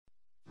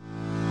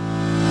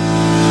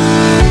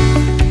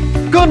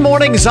Good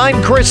mornings,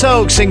 I'm Chris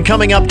Oakes, and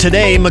coming up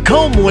today,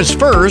 Macomb was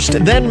first,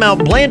 then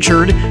Mount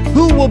Blanchard.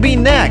 Who will be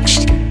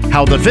next?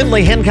 How the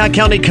Findlay-Hancock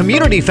County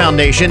Community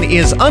Foundation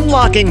is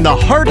unlocking the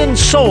heart and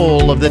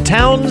soul of the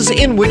towns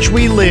in which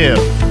we live.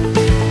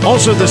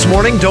 Also this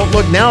morning, don't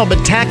look now,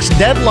 but tax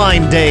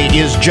deadline day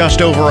is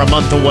just over a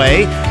month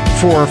away.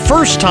 For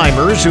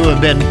first-timers who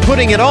have been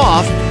putting it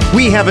off,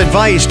 we have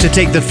advice to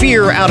take the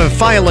fear out of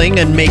filing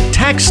and make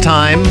tax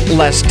time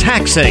less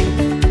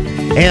taxing.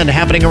 And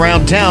happening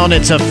around town,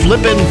 it's a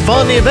flippin'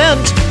 fun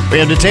event. We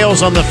have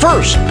details on the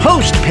first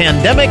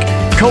post-pandemic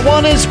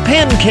Kiwanis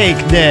Pancake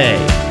Day.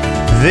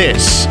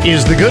 This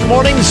is the Good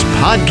Mornings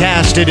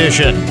Podcast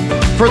Edition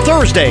for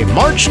Thursday,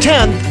 March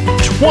 10th,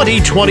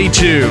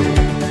 2022.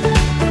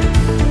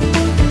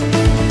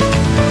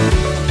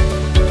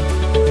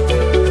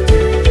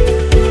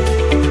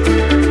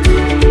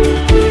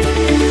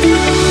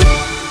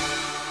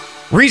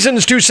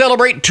 Reasons to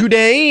celebrate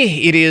today.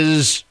 It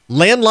is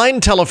Landline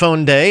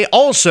Telephone Day.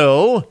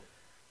 Also,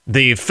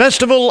 the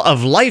Festival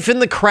of Life in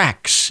the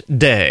Cracks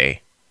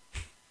Day.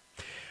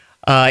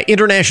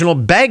 International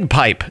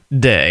Bagpipe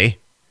Day.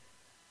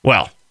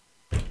 Well,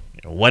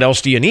 what else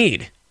do you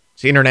need?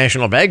 It's the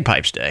International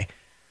Bagpipes Day.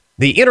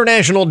 The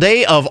International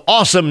Day of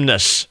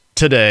Awesomeness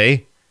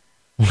today,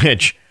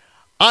 which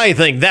I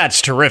think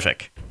that's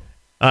terrific.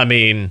 I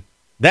mean,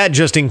 that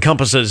just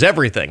encompasses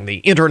everything. The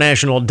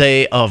International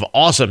Day of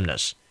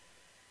Awesomeness.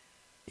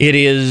 It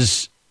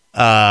is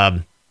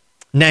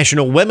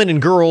National Women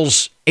and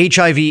Girls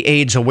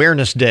HIV/AIDS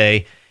Awareness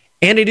Day,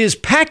 and it is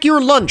Pack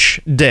Your Lunch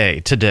Day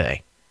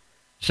today.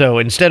 So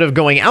instead of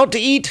going out to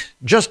eat,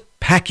 just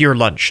pack your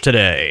lunch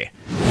today.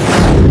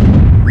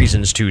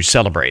 Reasons to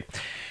celebrate.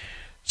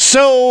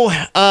 So,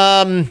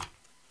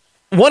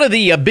 one of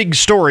the big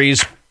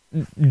stories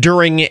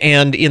during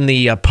and in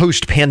the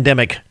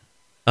post-pandemic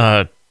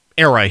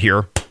era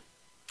here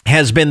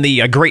has been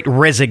the Great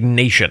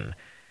Resignation.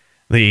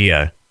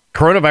 The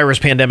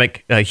coronavirus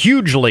pandemic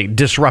hugely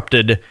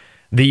disrupted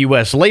the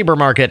U.S. labor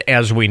market,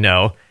 as we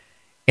know,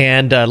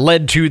 and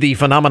led to the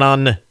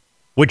phenomenon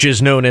which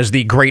is known as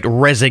the Great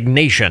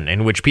Resignation,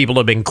 in which people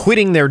have been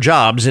quitting their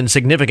jobs in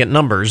significant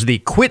numbers. The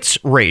quits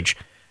rate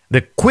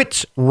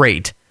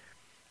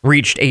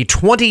reached a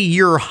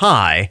 20-year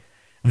high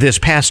this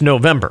past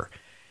November.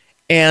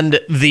 And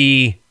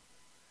the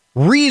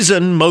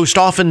reason most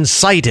often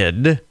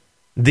cited,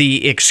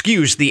 the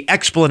excuse, the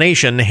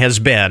explanation has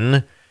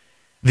been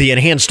the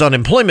enhanced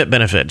unemployment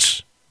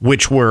benefits,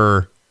 which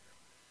were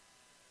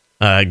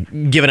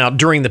given out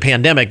during the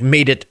pandemic,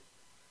 made it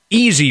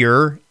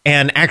easier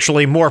and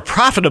actually more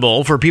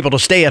profitable for people to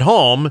stay at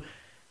home,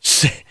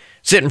 sit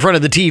in front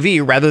of the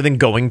TV rather than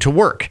going to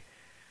work.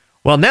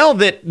 Well, now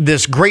that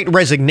this Great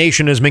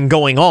Resignation has been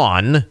going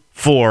on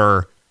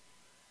for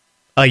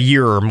a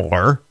year or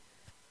more,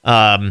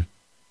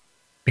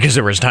 because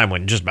there was a time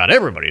when just about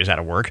everybody was out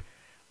of work.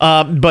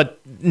 But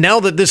now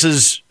that this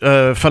is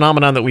a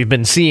phenomenon that we've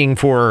been seeing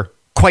for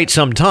quite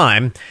some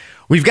time,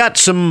 we've got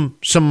some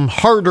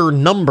harder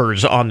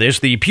numbers on this.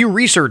 The Pew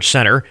Research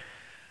Center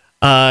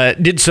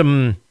did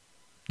some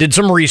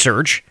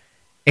research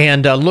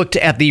and looked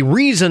at the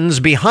reasons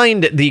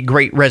behind the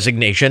Great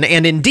Resignation.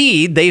 And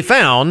indeed, they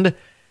found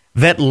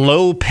that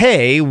low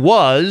pay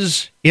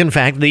was, in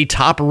fact, the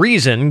top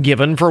reason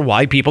given for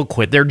why people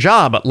quit their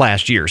job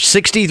last year.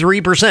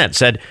 63%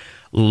 said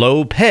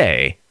low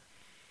pay.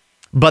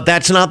 But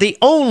that's not the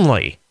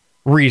only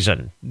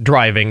reason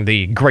driving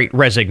the Great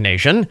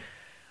Resignation.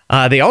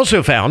 They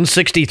also found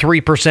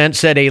 63%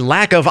 said a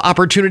lack of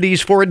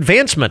opportunities for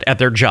advancement at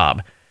their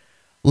job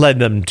led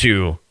them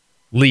to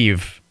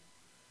leave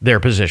their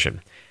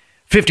position.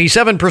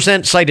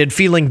 57% cited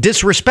feeling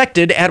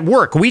disrespected at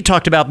work. We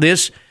talked about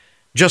this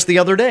just the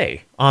other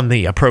day on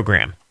the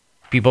program.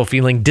 People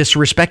feeling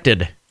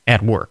disrespected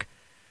at work.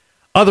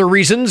 Other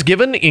reasons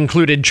given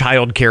included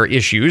childcare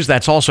issues.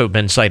 That's also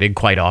been cited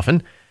quite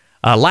often.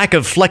 Lack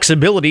of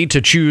flexibility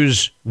to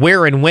choose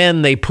where and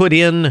when they put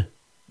in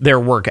their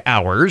work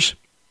hours.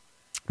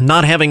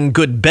 Not having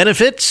good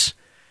benefits.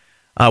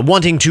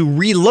 Wanting to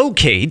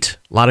relocate.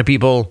 A lot of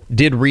people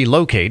did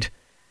relocate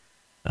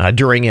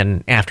during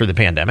and after the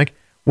pandemic.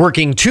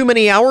 Working too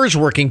many hours,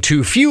 working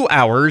too few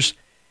hours,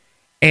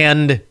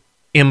 and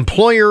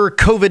employer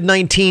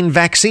COVID-19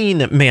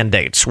 vaccine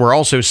mandates were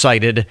also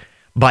cited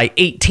by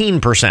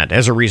 18%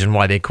 as a reason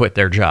why they quit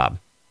their job.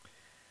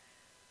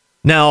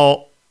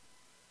 Now,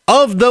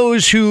 of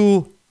those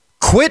who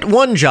quit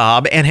one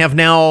job and have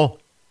now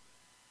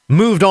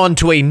moved on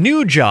to a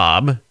new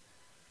job,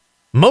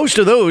 most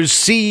of those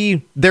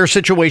see their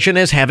situation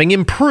as having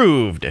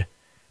improved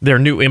their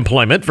new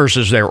employment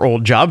versus their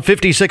old job.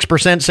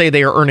 56% say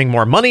they are earning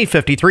more money.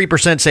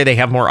 53% say they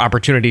have more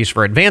opportunities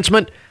for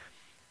advancement.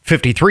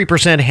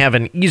 53% have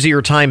an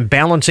easier time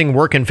balancing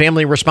work and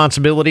family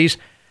responsibilities.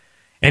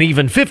 And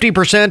even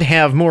 50%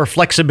 have more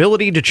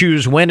flexibility to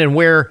choose when and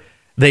where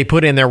they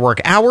put in their work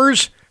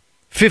hours.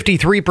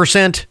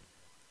 53%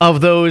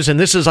 of those, and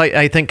this is,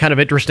 I think, kind of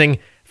interesting,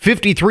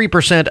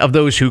 53% of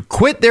those who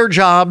quit their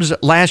jobs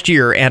last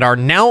year and are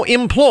now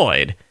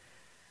employed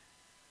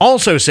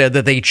also said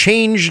that they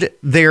changed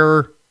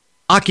their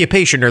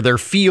occupation or their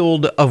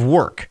field of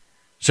work.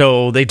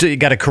 So they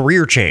got a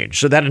career change.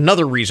 So that's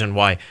another reason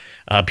why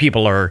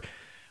people are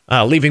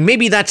leaving.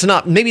 Maybe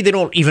they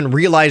don't even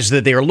realize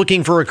that they are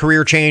looking for a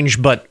career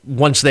change, but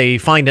once they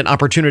find an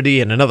opportunity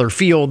in another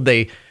field,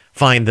 they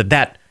find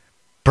that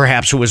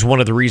perhaps was one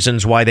of the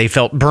reasons why they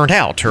felt burnt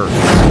out or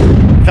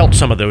felt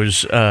some of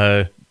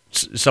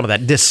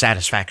that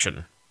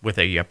dissatisfaction with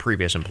a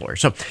previous employer.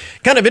 So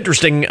kind of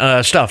interesting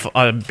stuff,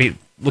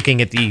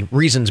 looking at the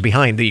reasons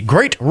behind the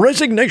Great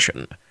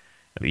Resignation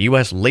of the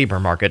U.S. labor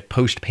market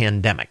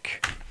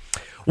post-pandemic.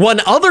 One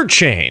other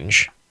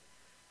change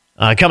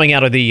coming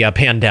out of the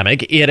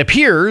pandemic, it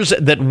appears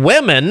that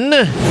women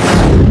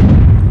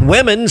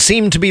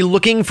seem to be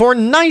looking for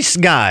nice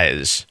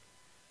guys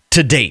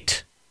to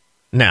date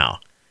now.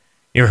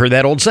 You heard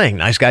that old saying,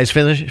 nice guys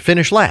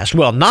finish last.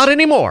 Well, not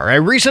anymore.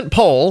 A recent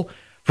poll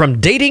from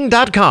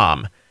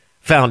Dating.com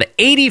found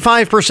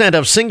 85%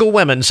 of single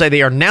women say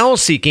they are now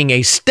seeking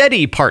a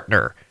steady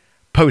partner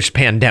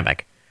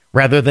post-pandemic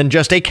rather than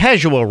just a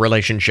casual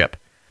relationship.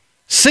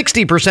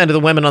 60% of the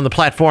women on the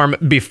platform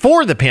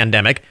before the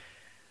pandemic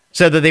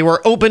said that they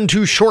were open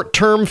to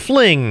short-term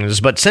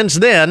flings, but since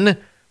then,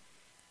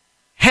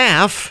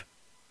 half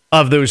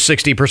of those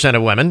 60%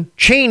 of women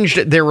changed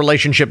their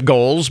relationship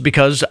goals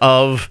because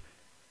of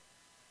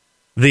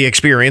the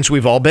experience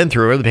we've all been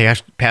through over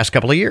the past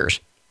couple of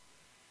years.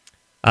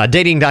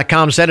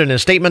 Dating.com said in a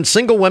statement,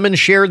 single women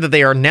shared that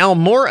they are now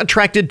more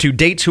attracted to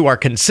dates who are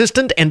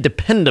consistent and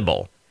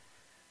dependable.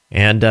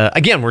 And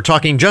again, we're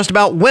talking just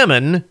about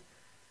women.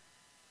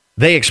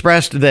 They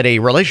expressed that a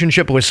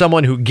relationship with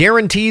someone who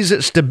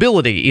guarantees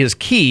stability is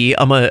key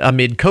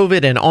amid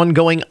COVID and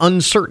ongoing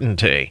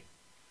uncertainty.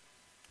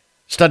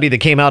 Study that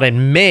came out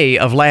in May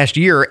of last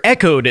year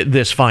echoed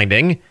this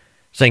finding,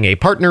 saying a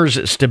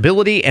partner's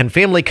stability and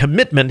family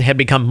commitment had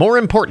become more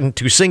important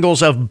to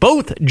singles of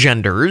both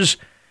genders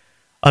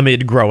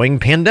amid growing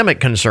pandemic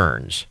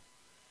concerns.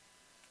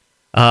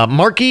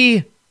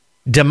 Marky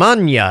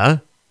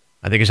Damania,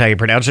 I think is how you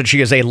pronounce it, she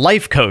is a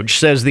life coach,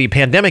 says the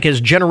pandemic has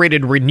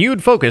generated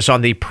renewed focus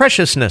on the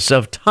preciousness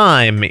of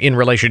time in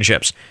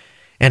relationships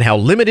and how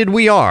limited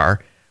we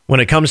are when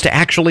it comes to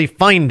actually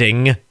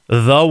finding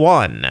the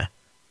one.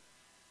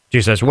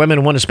 She says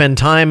women want to spend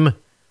time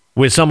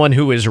with someone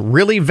who is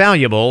really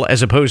valuable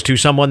as opposed to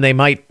someone they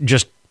might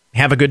just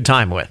have a good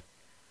time with.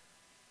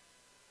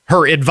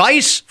 Her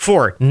advice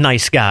for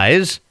nice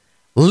guys,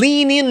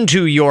 lean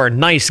into your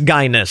nice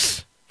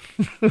guyness.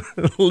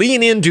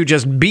 Lean into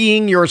just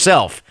being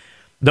yourself.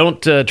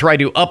 Don't try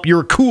to up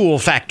your cool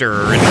factor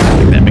or anything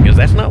like that, because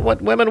that's not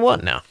what women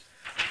want now.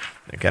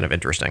 They're kind of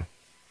interesting.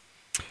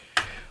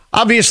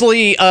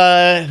 Obviously,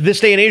 this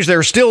day and age, there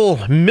are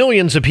still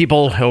millions of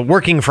people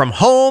working from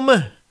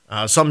home.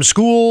 Some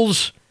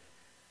schools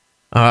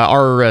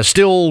are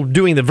still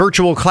doing the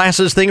virtual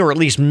classes thing, or at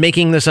least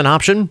making this an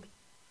option.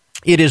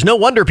 It is no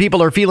wonder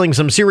people are feeling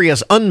some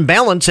serious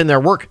unbalance in their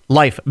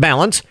work-life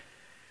balance.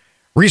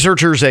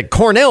 Researchers at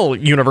Cornell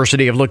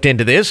University have looked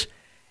into this,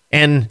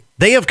 and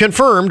they have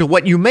confirmed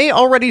what you may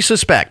already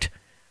suspect.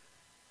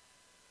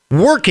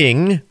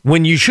 Working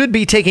when you should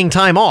be taking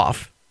time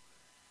off,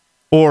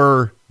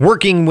 or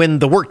working when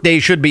the workday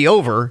should be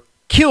over,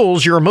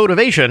 kills your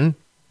motivation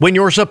when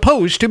you're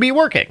supposed to be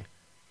working.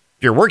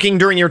 If you're working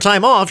during your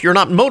time off, you're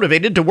not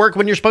motivated to work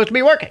when you're supposed to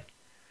be working.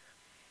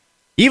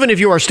 Even if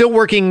you are still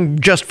working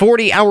just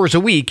 40 hours a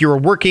week, you're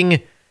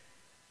working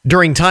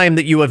during time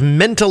that you have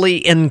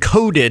mentally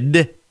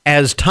encoded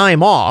as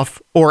time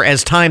off or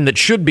as time that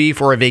should be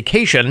for a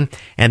vacation,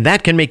 and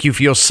that can make you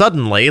feel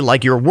suddenly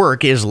like your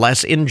work is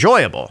less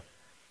enjoyable.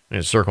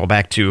 And circle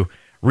back to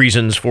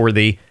reasons for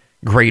the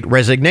Great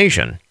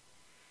Resignation.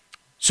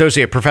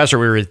 Associate professor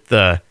with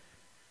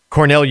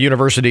Cornell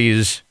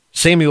University's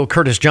Samuel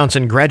Curtis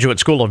Johnson Graduate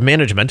School of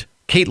Management,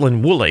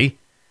 Caitlin Woolley,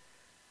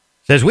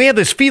 says, we have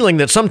this feeling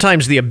that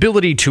sometimes the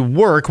ability to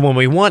work when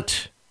we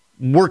want,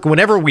 work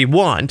whenever we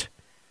want,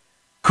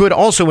 could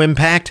also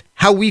impact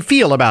how we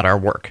feel about our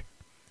work.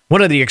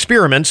 One of the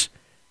experiments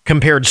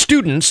compared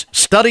students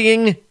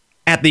studying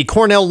at the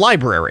Cornell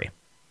Library.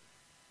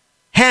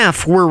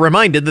 Half were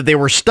reminded that they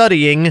were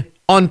studying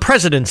on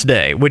President's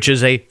Day, which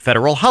is a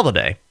federal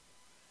holiday.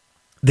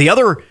 The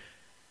other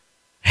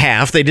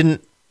half, they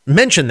didn't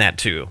mention that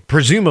to.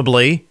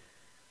 Presumably,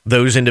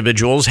 those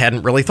individuals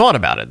hadn't really thought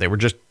about it. They were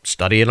just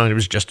studying, and it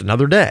was just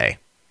another day.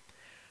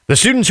 The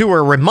students who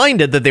were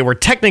reminded that they were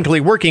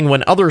technically working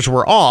when others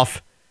were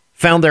off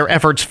found their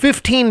efforts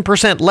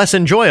 15% less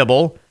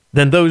enjoyable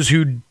than those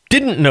who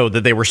didn't know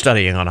that they were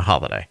studying on a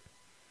holiday.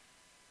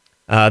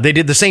 They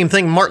did the same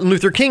thing Martin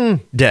Luther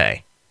King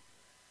Day.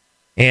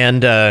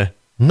 And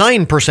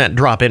 9%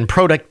 drop in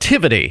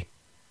productivity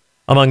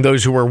among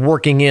those who were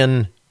working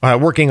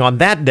on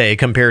that day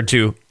compared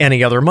to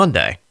any other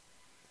Monday.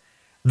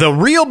 The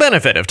real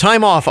benefit of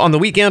time off on the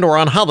weekend or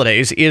on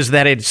holidays is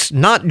that it's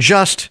not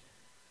just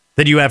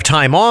that you have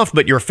time off,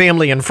 but your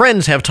family and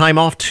friends have time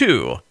off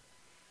too.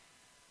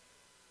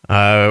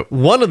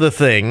 One of the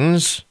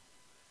things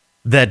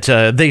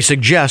that they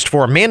suggest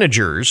for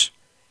managers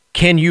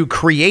can you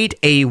create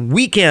a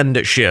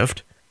weekend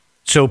shift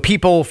so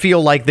people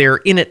feel like they're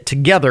in it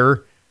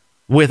together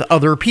with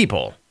other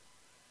people?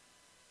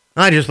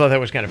 I just thought that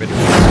was kind of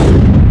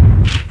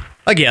interesting.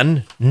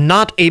 Again,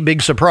 not a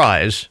big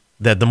surprise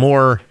that the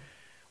more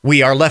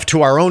we are left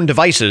to our own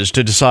devices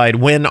to decide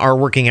when our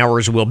working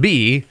hours will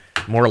be,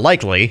 more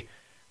likely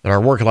that our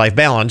work-life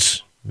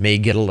balance may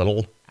get a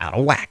little out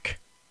of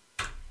whack.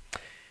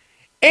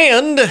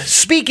 And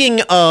speaking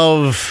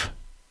of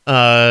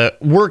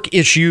work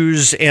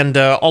issues and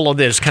all of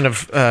this kind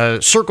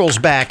of circles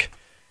back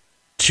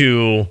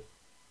to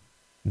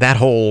that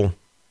whole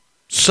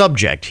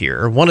subject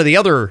here. One of the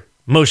other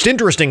most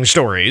interesting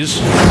stories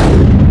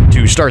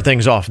to start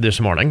things off this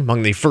morning,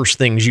 among the first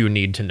things you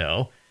need to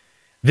know,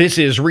 this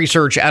is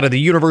research out of the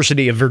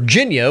University of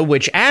Virginia,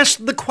 which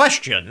asked the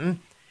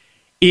question,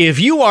 if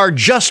you are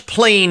just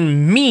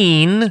plain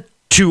mean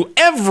to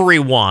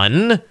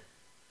everyone,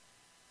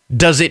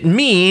 does it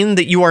mean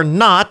that you are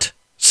not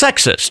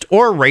sexist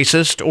or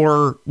racist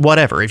or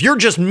whatever? If you're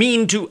just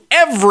mean to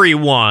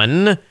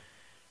everyone,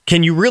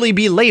 can you really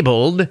be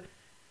labeled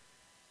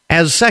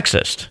as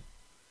sexist?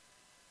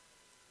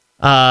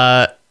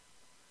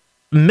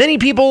 Many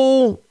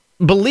people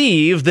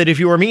believe that if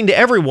you are mean to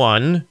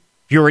everyone,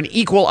 if you're an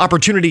equal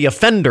opportunity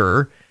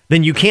offender,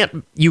 then you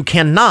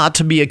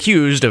cannot be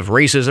accused of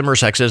racism or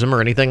sexism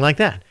or anything like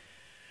that.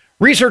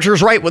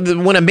 Researchers write,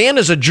 when a man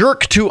is a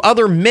jerk to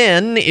other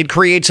men, it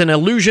creates an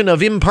illusion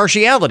of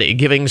impartiality,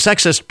 giving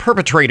sexist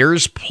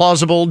perpetrators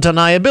plausible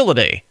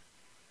deniability.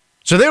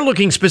 So they're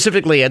looking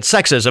specifically at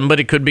sexism,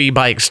 but it could be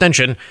by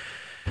extension,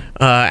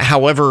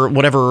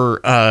 whatever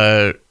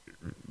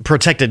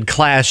protected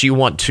class you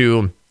want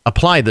to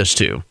apply this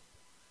to.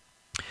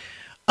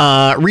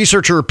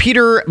 Researcher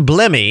Peter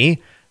Blemy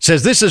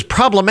says this is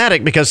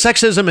problematic because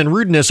sexism and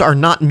rudeness are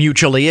not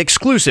mutually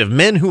exclusive.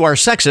 Men who are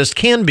sexist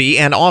can be,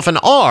 and often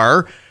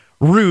are,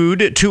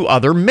 rude to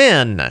other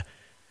men.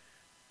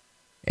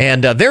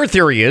 And their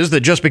theory is that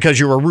just because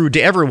you are rude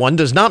to everyone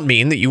does not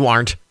mean that you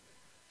aren't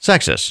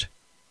sexist.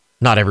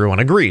 Not everyone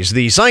agrees.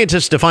 The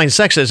scientists define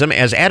sexism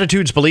as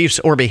attitudes, beliefs,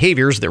 or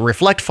behaviors that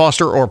reflect,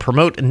 foster, or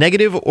promote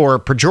negative or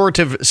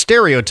pejorative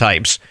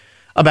stereotypes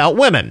about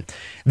women.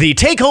 The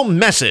take-home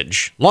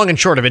message, long and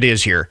short of it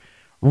is here,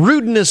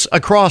 rudeness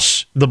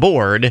across the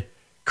board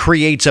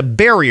creates a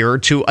barrier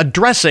to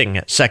addressing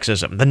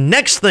sexism. The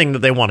next thing that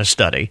they want to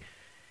study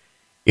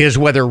is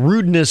whether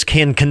rudeness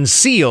can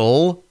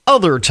conceal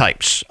other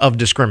types of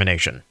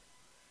discrimination.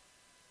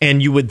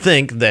 And you would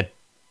think that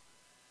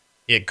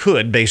it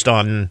could, based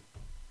on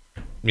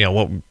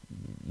what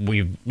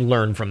we've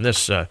learned from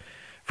this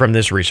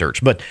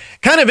research. But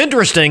kind of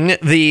interesting,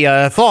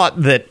 the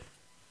thought that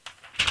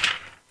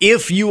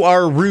if you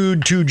are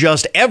rude to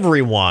just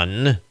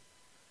everyone,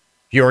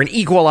 you're an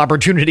equal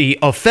opportunity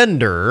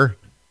offender,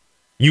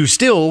 you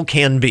still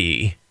can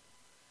be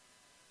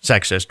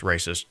sexist,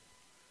 racist,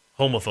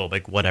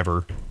 homophobic,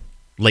 whatever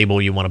label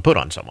you want to put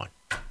on someone.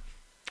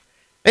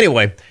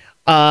 Anyway,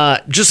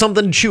 just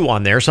something to chew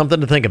on there,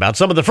 something to think about.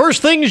 Some of the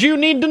first things you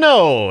need to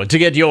know to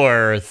get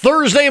your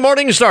Thursday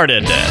morning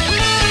started.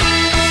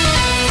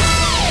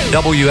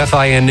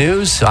 WFIN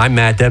News, I'm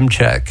Matt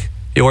Demchek.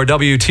 Your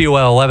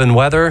WTOL 11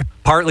 weather,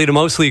 partly to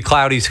mostly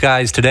cloudy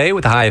skies today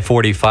with a high of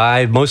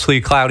 45, mostly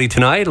cloudy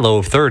tonight, low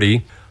of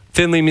 30.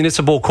 Findlay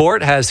Municipal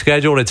Court has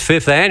scheduled its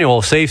 5th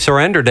annual Safe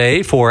Surrender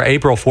Day for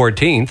April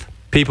 14th.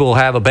 People who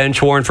have a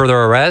bench warrant for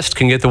their arrest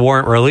can get the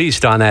warrant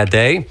released on that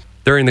day.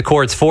 During the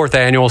court's 4th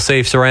annual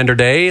Safe Surrender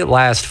Day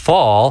last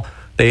fall,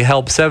 they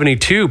helped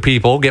 72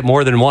 people get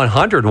more than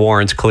 100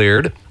 warrants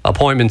cleared.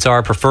 Appointments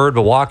are preferred,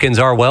 but walk-ins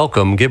are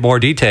welcome. Get more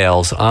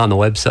details on the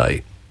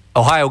website.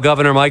 Ohio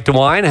Governor Mike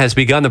DeWine has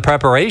begun the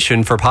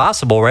preparation for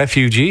possible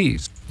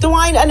refugees.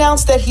 DeWine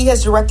announced that he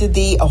has directed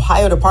the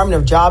Ohio Department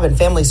of Job and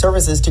Family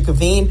Services to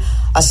convene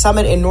a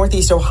summit in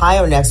Northeast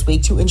Ohio next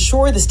week to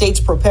ensure the state's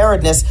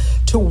preparedness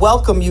to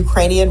welcome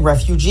Ukrainian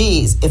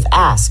refugees, if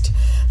asked.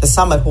 The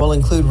summit will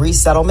include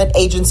resettlement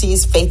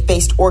agencies,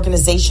 faith-based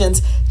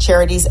organizations,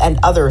 charities, and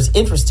others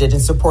interested in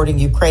supporting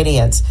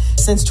Ukrainians.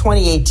 Since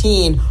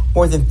 2018,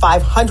 more than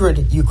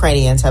 500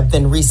 Ukrainians have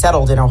been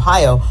resettled in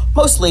Ohio,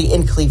 mostly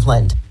in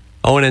Cleveland.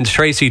 ONN's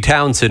Tracy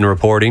Townsend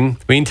reporting.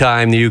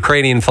 Meantime, the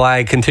Ukrainian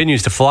flag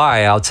continues to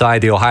fly outside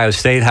the Ohio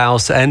State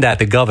House and at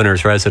the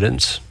governor's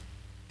residence.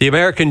 The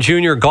American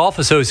Junior Golf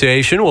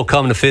Association will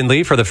come to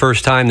Findlay for the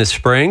first time this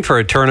spring for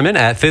a tournament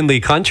at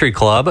Findlay Country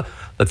Club.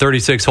 The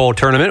 36-hole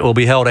tournament will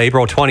be held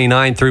April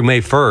 29 through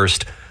May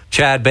 1st.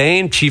 Chad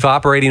Bain, Chief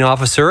Operating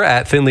Officer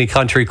at Findlay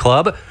Country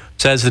Club,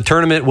 says the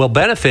tournament will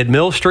benefit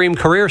Millstream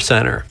Career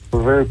Center.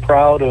 We're very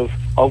proud of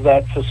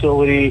that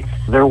facility,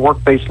 their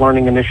work-based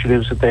learning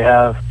initiatives that they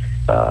have.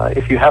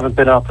 If you haven't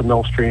been out to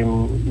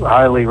Millstream, I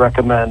highly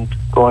recommend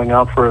going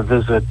out for a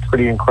visit.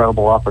 Pretty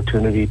incredible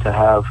opportunity to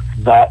have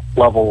that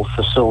level of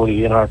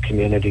facility in our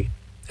community.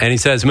 And he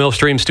says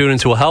Millstream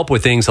students will help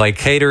with things like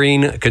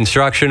catering,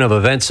 construction of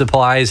event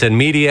supplies, and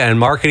media and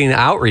marketing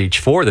outreach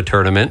for the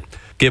tournament.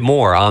 Get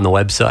more on the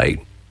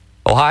website.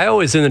 Ohio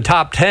is in the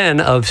top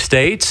 10 of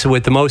states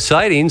with the most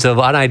sightings of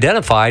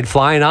unidentified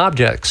flying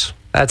objects.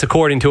 That's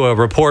according to a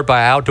report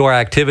by outdoor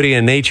activity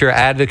and nature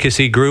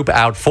advocacy group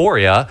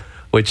Outforia,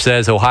 which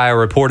says Ohio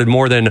reported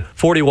more than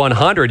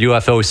 4,100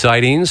 UFO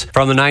sightings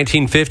from the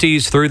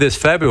 1950s through this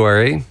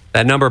February.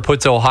 That number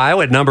puts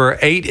Ohio at number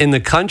 8 in the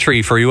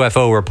country for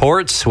UFO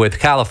reports, with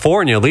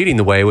California leading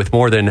the way with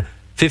more than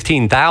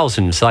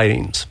 15,000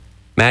 sightings.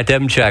 Matt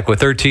Demchek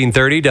with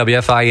 1330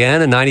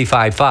 WFIN and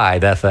 95.5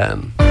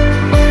 FM.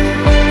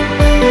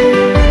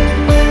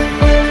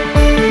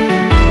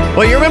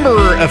 Well, you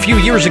remember a few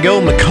years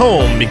ago,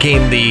 Macomb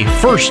became the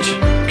first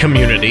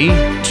community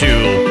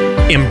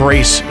to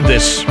embrace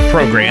this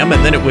program,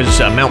 and then it was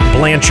Mount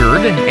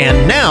Blanchard,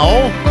 and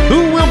now,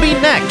 who will be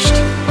next?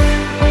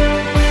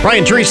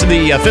 Brian Treese of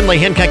the Findlay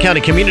Hancock County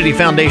Community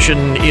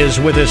Foundation is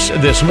with us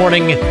this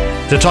morning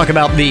to talk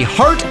about the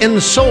Heart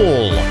and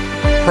Soul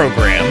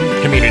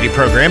program, community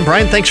program.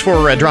 Brian, thanks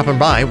for dropping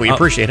by. We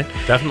appreciate it.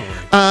 Definitely.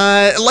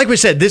 Like we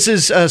said, this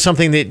is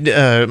something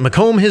that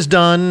Macomb has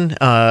done,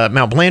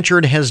 Mount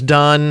Blanchard has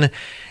done.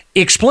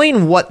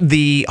 Explain what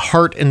the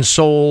Heart and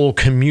Soul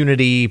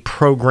community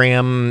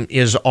program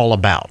is all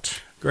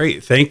about.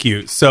 Great. Thank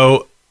you.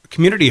 So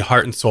Community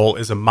Heart and Soul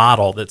is a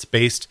model that's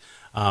based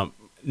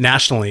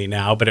nationally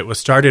now, but it was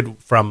started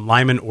from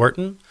Lyman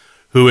Orton,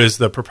 who is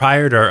the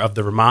proprietor of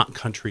the Vermont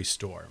Country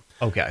Store.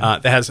 Okay.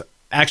 That has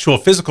actual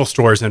physical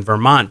stores in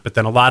Vermont, but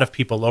then a lot of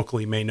people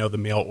locally may know the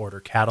mail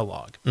order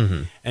catalog.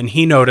 Mm-hmm. And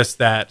he noticed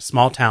that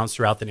small towns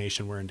throughout the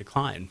nation were in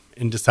decline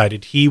and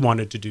decided he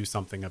wanted to do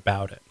something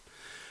about it.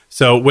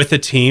 So with a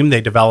team,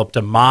 they developed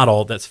a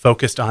model that's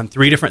focused on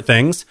 3 different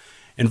things,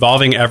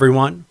 involving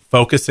everyone,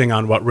 focusing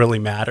on what really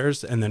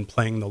matters, and then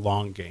playing the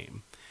long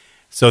game.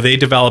 So they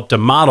developed a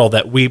model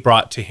that we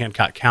brought to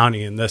Hancock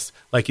County, and this,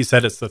 like you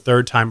said, it's the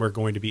 3rd time we're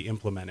going to be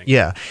implementing.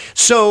 Yeah.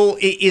 So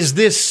is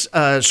this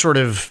sort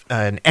of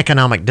an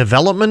economic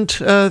development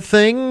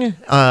thing?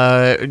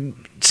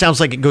 Sounds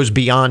like it goes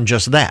beyond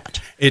just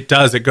that. It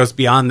does. It goes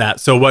beyond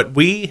that. So what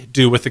we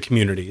do with the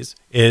communities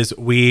is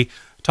we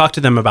talk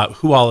to them about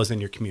who all is in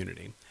your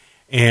community.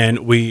 And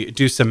we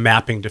do some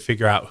mapping to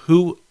figure out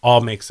who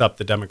all makes up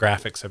the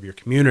demographics of your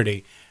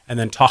community, and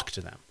then talk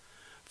to them.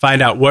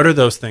 Find out what are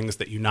those things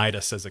that unite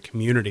us as a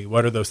community?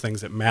 What are those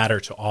things that matter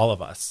to all of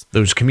us?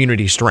 Those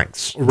community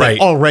strengths right.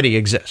 that already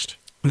exist.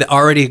 That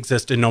already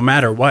exist, and no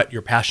matter what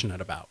you're passionate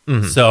about.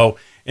 Mm-hmm. So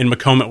in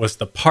Macomb, it was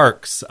the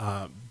parks,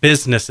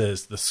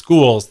 businesses, the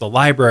schools, the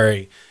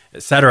library,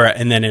 et cetera.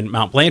 And then in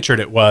Mount Blanchard,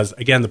 it was,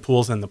 again, the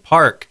pools and the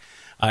park.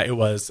 It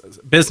was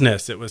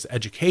business. It was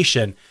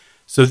education.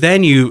 So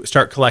then you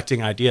start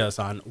collecting ideas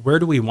on where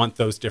do we want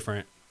those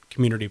different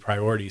community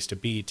priorities to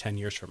be 10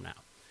 years from now?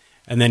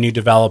 And then you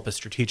develop a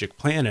strategic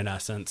plan, in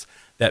essence,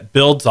 that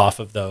builds off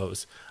of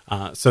those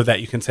so that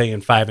you can say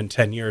in 5 and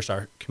 10 years,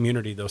 our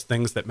community, those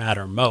things that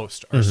matter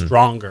most are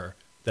stronger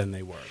than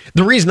they were.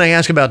 The reason I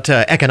ask about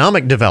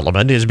economic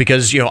development is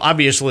because,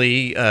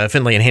 obviously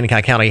Findlay and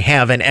Hancock County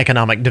have an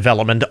economic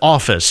development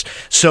office.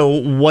 So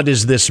what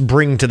does this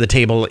bring to the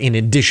table in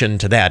addition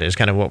to that is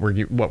kind of what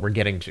we're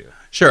getting to.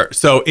 Sure.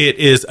 So it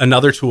is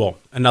another tool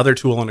in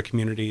a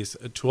community's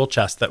tool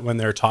chest that when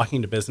they're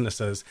talking to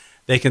businesses,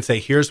 they can say,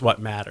 here's what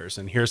matters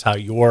and here's how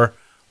your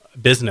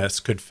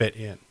business could fit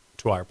in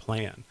to our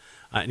plan.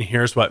 And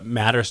here's what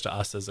matters to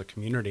us as a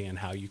community and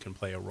how you can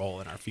play a role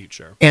in our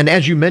future. And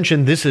as you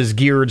mentioned, this is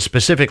geared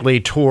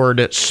specifically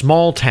toward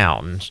small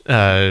towns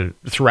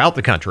throughout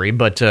the country.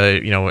 But,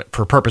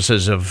 for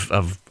purposes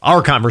of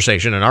our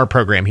conversation and our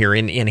program here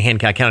in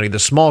Hancock County, the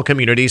small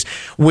communities,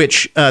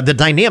 which the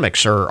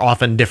dynamics are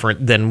often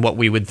different than what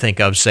we would think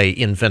of, say,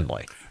 in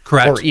Findlay.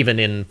 Correct. Or even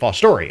in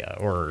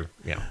Fostoria or,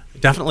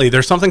 Definitely.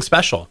 There's something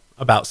special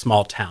about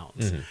small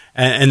towns. Mm-hmm.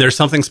 And there's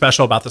something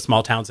special about the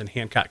small towns in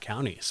Hancock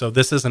County. So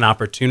this is an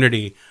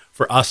opportunity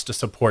for us to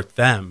support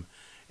them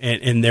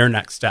in their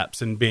next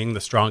steps and being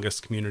the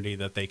strongest community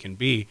that they can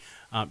be.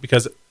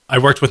 Because I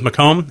worked with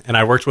Macomb and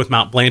I worked with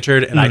Mount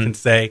Blanchard, and I can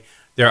say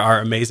there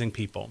are amazing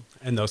people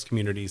in those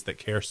communities that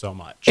care so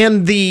much.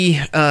 And the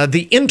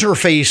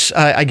interface,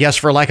 I guess,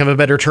 for lack of a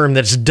better term,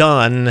 that's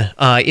done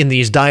in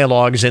these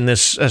dialogues in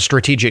this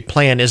strategic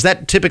plan, is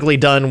that typically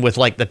done with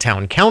like the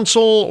town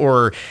council,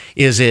 or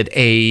is it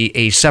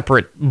a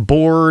separate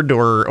board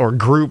or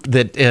group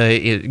that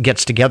it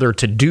gets together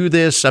to do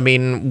this? I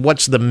mean,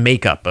 what's the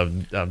makeup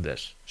of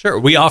this? Sure.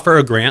 We offer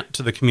a grant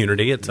to the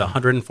community. It's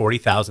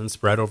 $140,000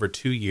 spread over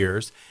 2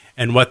 years.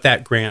 And what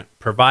that grant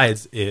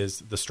provides is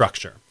the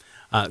structure.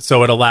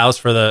 So it allows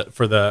for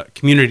the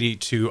community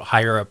to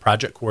hire a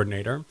project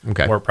coordinator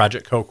or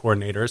project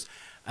co-coordinators,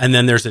 and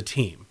then there's a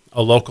team,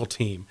 a local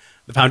team.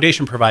 The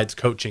foundation provides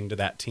coaching to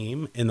that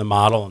team in the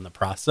model and the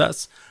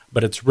process,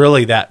 but it's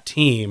really that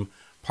team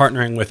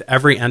partnering with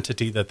every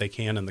entity that they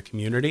can in the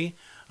community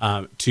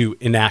to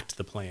enact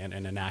the plan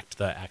and enact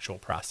the actual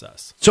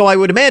process. So I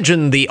would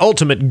imagine the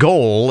ultimate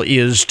goal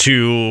is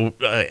to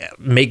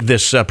make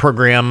this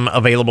program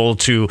available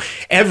to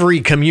every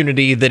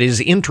community that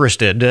is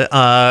interested.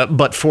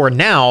 But for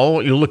now,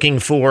 you're looking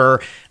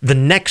for the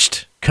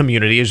next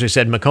community? As I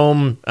said,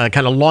 Macomb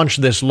kind of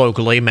launched this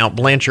locally. Mount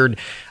Blanchard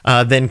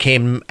then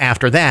came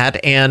after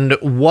that. And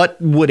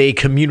what would a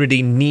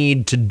community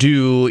need to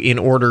do in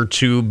order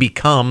to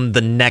become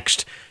the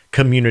next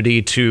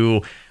community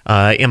to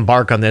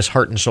embark on this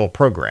Heart and Soul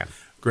program?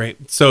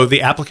 Great. So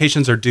the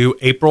applications are due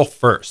April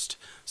 1st.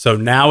 So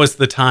now is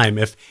the time.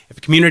 If a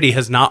community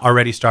has not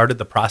already started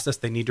the process,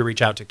 they need to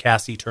reach out to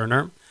Cassie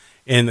Turner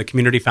in the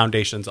Community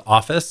Foundation's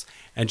office,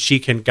 and she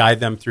can guide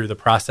them through the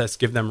process,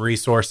 give them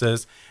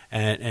resources,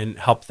 and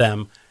help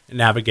them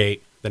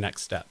navigate the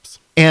next steps.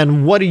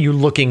 And what are you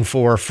looking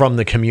for from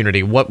the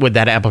community? What would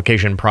that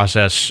application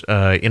process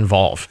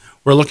involve?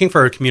 We're looking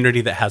for a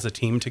community that has a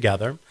team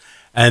together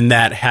and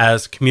that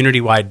has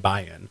community-wide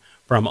buy-in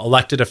from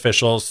elected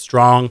officials,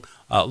 strong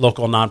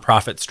local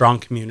nonprofits, strong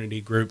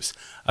community groups,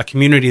 a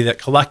community that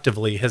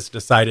collectively has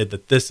decided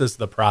that this is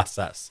the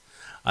process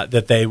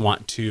that they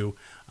want to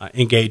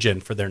engage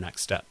in for their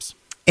next steps.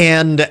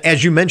 And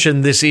as you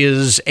mentioned, this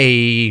is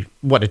a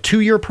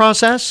 2-year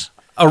process?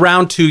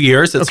 Around 2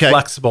 years. It's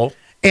flexible.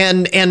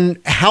 And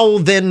how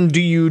then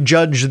do you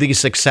judge the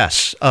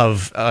success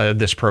of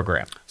this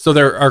program? So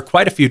there are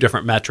quite a few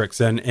different metrics,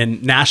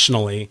 and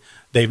nationally,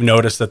 they've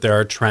noticed that there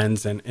are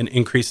trends and an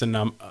increase in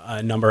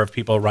number of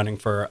people running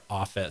for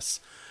office,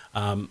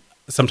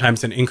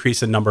 sometimes an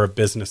increase in number of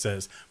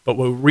businesses. But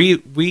what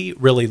we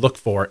really look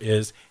for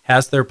is,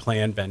 has their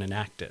plan been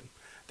enacted?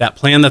 That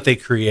plan that they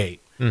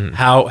create,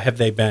 how have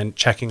they been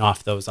checking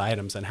off those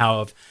items, and how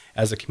have,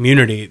 as a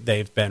community,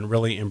 they've been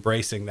really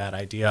embracing that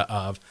idea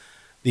of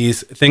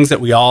these things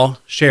that we all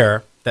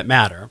share that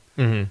matter.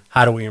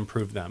 How do we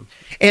improve them?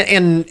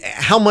 And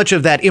how much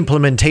of that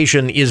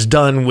implementation is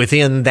done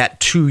within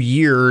that 2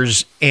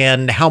 years,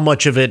 and how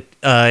much of it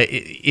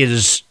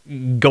is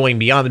going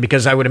beyond it?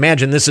 Because I would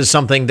imagine this is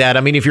something that,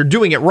 if you're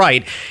doing it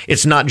right,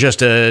 it's not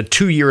just a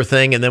 2-year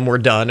thing and then we're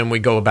done and we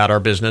go about our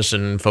business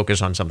and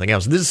focus on something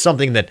else. This is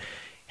something that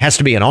has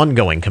to be an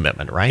ongoing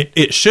commitment, right?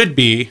 It should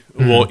be.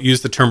 We'll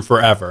use the term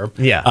forever.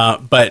 Yeah.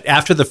 But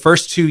after the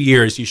first 2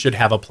 years, you should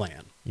have a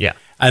plan. Yeah.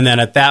 And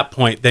then at that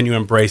point, then you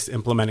embrace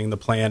implementing the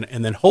plan,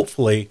 and then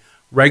hopefully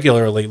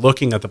regularly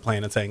looking at the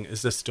plan and saying,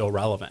 is this still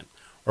relevant?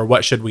 Or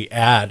what should we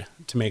add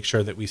to make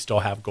sure that we still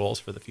have goals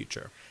for the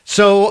future?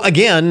 So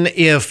again,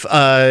 if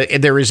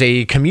there is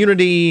a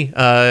community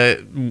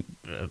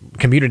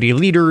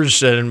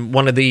leaders in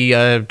one of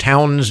the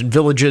towns and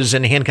villages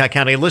in Hancock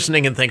County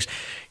listening and thinks,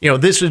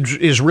 this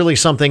is really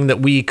something that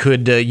we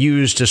could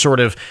use to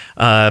sort of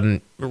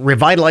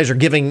revitalize or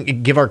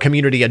give our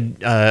community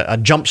a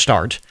jump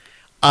start.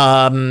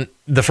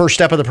 The first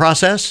step of the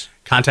process?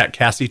 Contact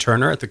Cassie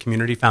Turner at the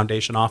Community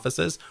Foundation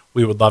offices.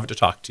 We would love to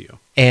talk to you.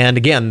 And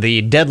again,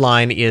 the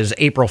deadline is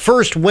April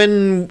 1st.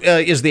 When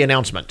is the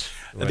announcement?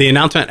 The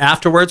announcement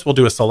afterwards, we'll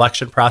do a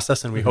selection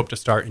process, and we hope to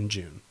start in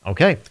June.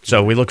 Okay.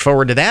 So we look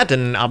forward to that,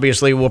 and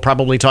obviously we'll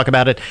probably talk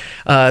about it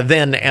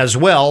then as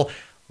well.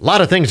 A lot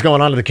of things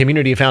going on at the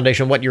Community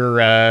Foundation. What, your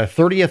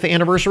 30th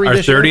anniversary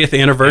this year? Our 30th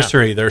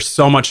anniversary. Yeah. There's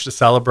so much to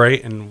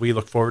celebrate, and we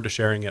look forward to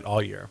sharing it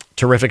all year.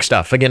 Terrific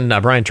stuff. Again,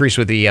 Brian Treese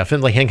with the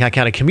Findlay Hancock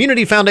County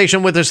Community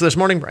Foundation with us this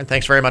morning. Brian,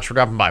 thanks very much for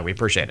dropping by. We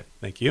appreciate it.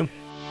 Thank you.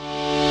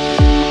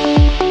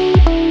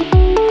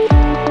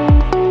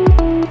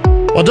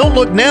 Well, don't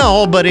look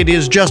now, but it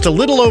is just a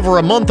little over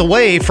a month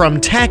away from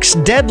tax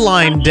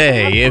deadline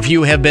day. If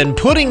you have been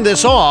putting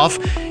this off,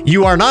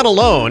 you are not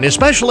alone,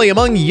 especially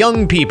among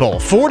young people.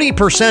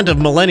 40% of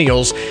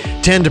millennials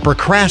tend to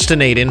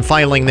procrastinate in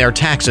filing their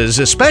taxes,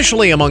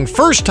 especially among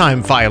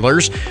first-time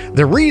filers.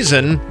 The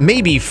reason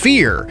may be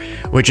fear,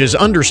 which is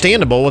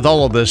understandable with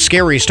all of the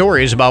scary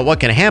stories about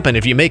what can happen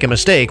if you make a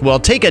mistake. Well,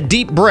 take a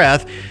deep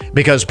breath,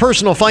 because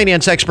personal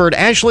finance expert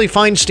Ashley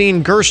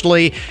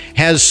Feinstein-Gerstley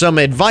has some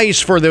advice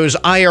for those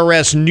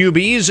IRS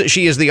newbies.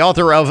 She is the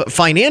author of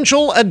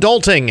Financial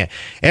Adulting,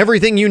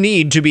 Everything You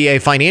Need to Be a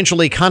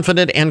Financially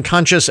Confident and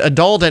Conscious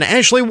Adult. And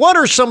Ashley, what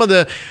are some of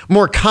the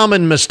more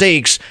common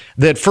mistakes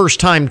that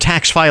first-time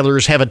tax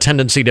filers have a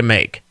tendency to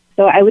make?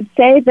 So I would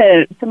say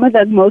that some of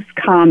the most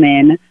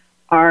common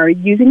are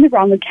using the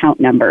wrong account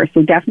number.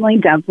 So definitely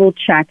double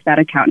check that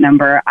account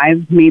number.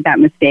 I've made that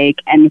mistake,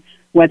 and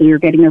whether you're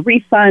getting a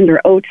refund or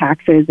owe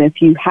taxes,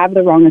 if you have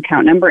the wrong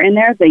account number in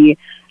there, the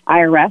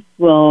IRS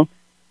will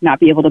not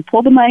be able to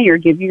pull the money or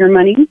give you your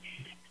money.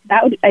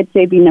 That would, I'd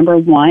say, be number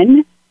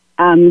one.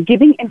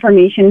 Giving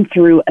information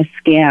through a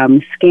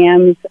scam.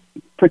 Scams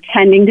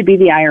pretending to be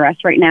the IRS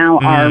right now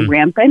are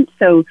rampant.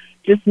 So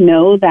just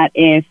know that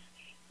if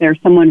there's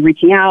someone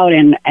reaching out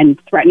and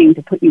threatening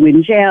to put you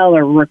in jail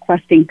or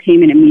requesting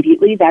payment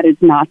immediately, that is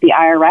not the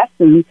IRS,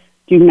 and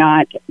do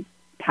not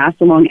pass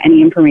along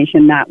any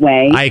information that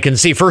way. I can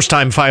see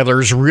first-time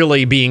filers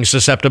really being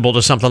susceptible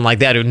to something like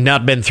that who've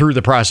not been through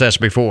the process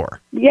before.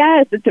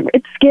 Yes,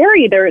 it's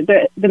scary.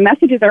 The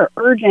messages are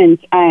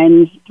urgent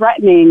and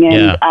threatening,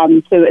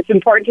 and so it's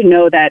important to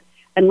know that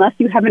unless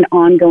you have an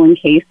ongoing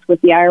case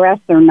with the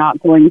IRS, they're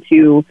not going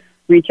to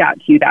reach out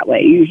to you that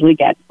way. You usually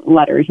get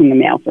letters in the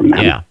mail from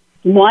them. Yeah.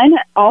 One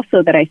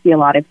also that I see a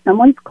lot, if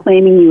someone's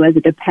claiming you as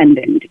a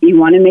dependent, you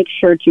want to make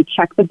sure to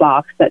check the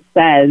box that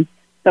says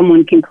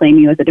someone can claim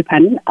you as a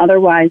dependent.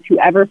 Otherwise,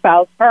 whoever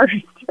files first,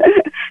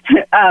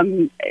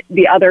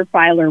 the other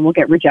filer will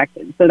get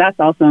rejected. So that's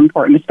also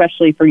important,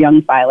 especially for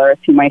young filers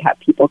who might have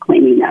people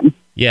claiming them.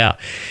 Yeah.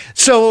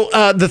 So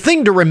the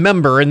thing to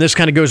remember, and this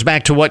kind of goes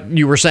back to what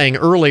you were saying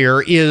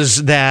earlier,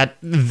 is that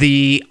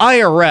the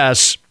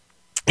IRS,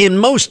 in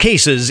most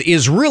cases,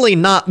 is really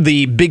not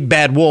the big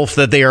bad wolf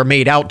that they are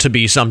made out to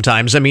be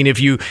sometimes. I mean, if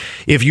you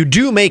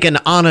do make an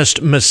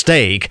honest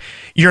mistake,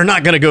 you're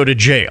not going to go to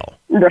jail.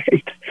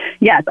 Right.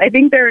 Yes, I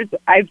think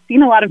I've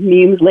seen a lot of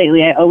memes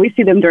lately. I always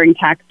see them during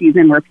tax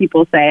season where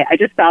people say, I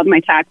just filed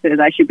my taxes,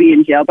 I should be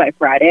in jail by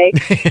Friday.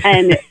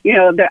 And,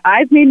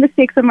 I've made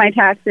mistakes on my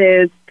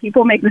taxes.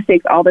 People make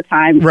mistakes all the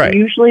time. Right.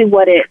 Usually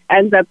what it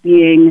ends up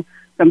being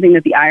something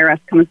that the IRS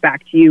comes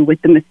back to you with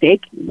the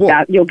mistake,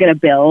 that you'll get a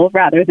bill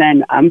rather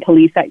than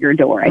police at your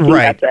door. I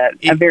think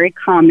that's a very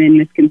common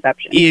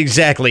misconception.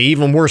 Exactly.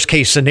 Even worst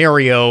case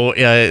scenario,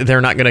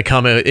 they're not going to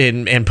come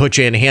in and put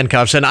you in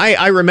handcuffs. And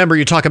I remember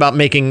you talk about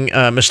making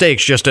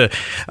mistakes. Just a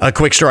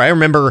quick story. I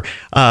remember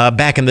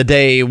back in the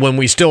day when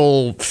we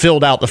still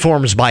filled out the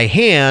forms by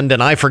hand,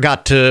 and I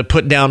forgot to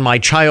put down my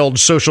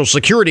child's social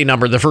security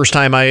number the first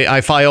time I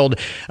filed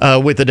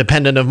with a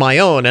dependent of my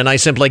own. And I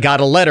simply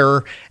got a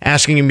letter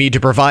asking me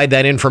to provide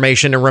that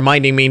information and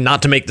reminding me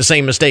not to make the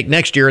same mistake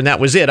next year, and that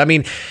was it. I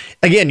mean,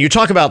 again, you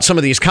talk about some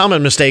of these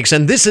common mistakes,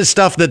 and this is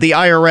stuff that the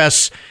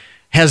IRS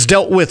has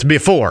dealt with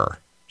before.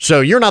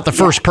 So you're not the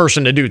first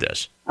person to do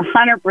this.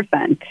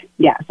 100%.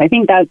 Yes, I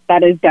think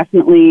that is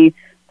definitely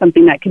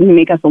something that can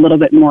make us a little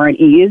bit more at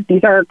ease.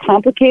 These are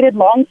complicated,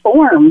 long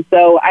forms,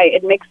 so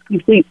it makes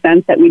complete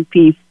sense that we'd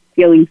be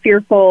feeling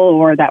fearful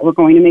or that we're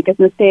going to make a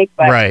mistake,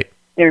 but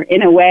they're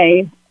in a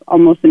way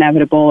almost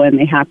inevitable, and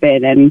they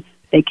happen, and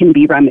they can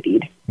be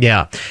remedied.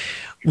 Yeah.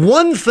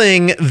 One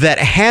thing that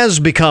has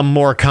become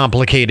more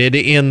complicated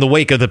in the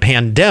wake of the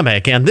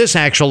pandemic, and this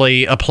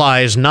actually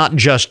applies not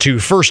just to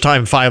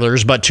first-time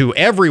filers, but to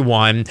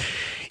everyone,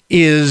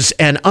 is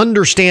an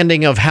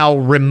understanding of how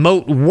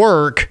remote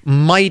work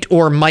might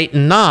or might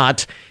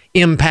not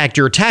impact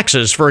your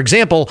taxes. For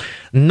example,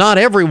 not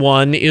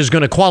everyone is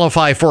going to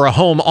qualify for a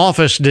home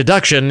office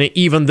deduction,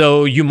 even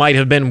though you might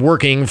have been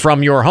working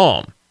from your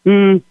home.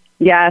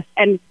 Yes,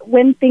 and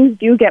when things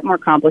do get more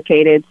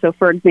complicated, so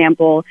for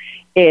example,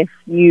 if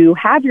you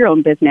have your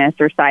own business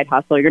or side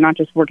hustle, you're not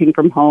just working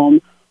from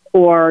home,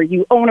 or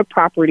you own a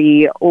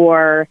property,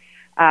 or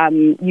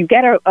you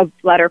get a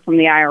letter from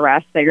the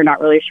IRS that you're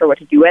not really sure what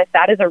to do with,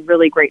 that is a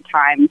really great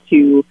time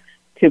to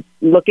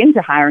look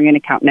into hiring an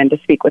accountant and to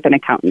speak with an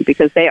accountant,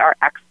 because they are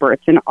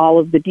experts in all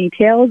of the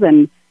details,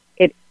 and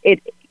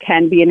it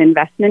can be an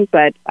investment,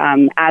 but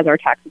as our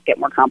taxes get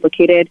more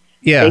complicated,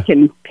 they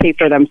can pay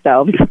for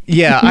themselves.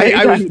 Yeah,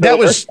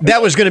 that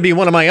was going to be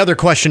one of my other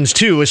questions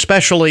too,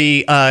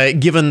 especially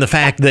given the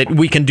fact that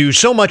we can do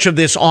so much of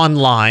this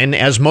online,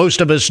 as most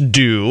of us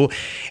do,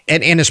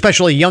 and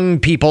especially young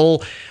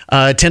people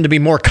tend to be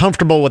more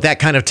comfortable with that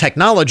kind of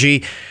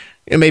technology.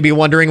 You may be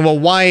wondering, well,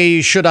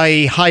 why should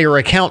I hire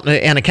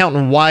an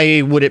accountant?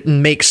 Why would it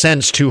make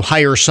sense to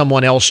hire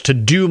someone else to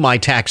do my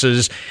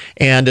taxes?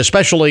 And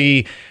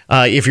especially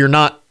if you're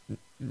not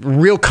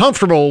real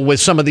comfortable with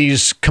some of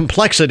these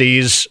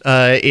complexities,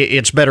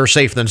 it's better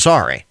safe than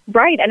sorry.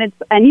 Right,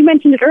 and you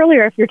mentioned it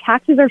earlier. If your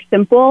taxes are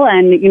simple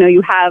and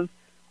you have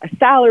a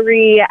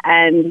salary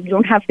and you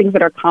don't have things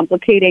that are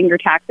complicating your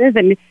taxes,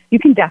 and you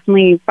can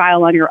definitely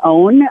file on your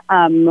own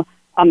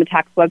on the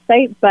tax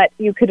website. But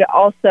you could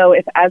also,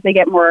 as they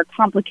get more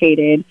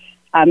complicated,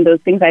 those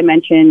things I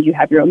mentioned, you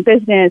have your own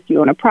business, you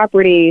own a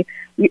property,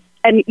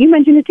 and you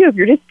mentioned it too. If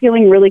you're just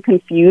feeling really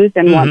confused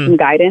and want some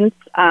guidance,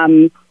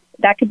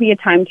 that could be a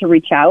time to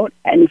reach out,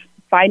 and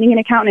finding an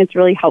accountant is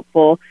really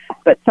helpful.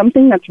 But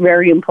something that's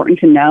very important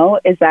to know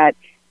is that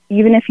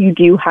even if you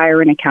do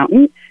hire an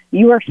accountant,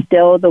 you are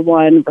still the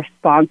one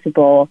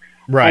responsible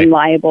and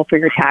liable for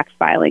your tax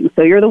filing.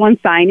 So you're the one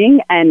signing,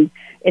 and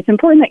it's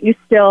important that you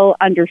still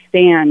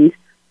understand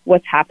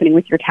what's happening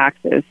with your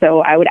taxes.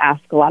 So I would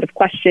ask a lot of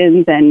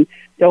questions, and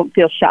don't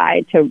feel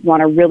shy to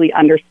want to really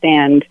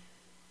understand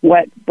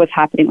what's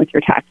happening with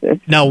your taxes.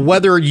 Now,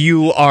 whether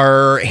you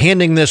are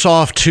handing this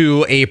off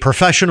to a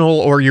professional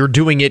or you're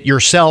doing it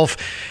yourself,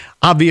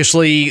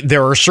 obviously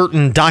there are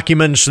certain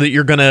documents that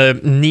you're going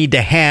to need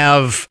to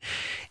have.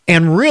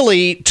 And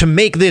really, to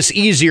make this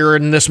easier,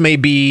 and this may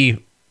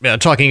be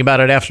talking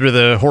about it after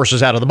the horse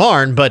is out of the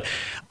barn, but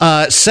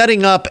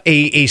setting up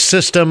a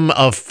system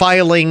of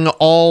filing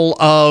all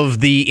of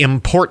the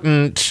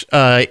important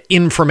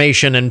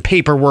information and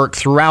paperwork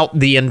throughout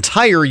the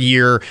entire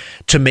year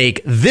to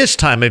make this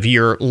time of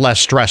year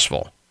less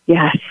stressful.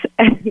 Yes,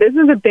 this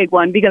is a big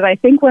one, because I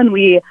think when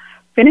we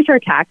finish our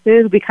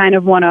taxes, we kind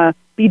of want to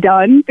be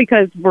done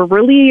because we're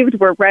relieved,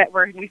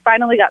 we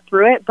finally got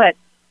through it, but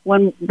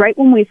right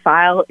when we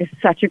file is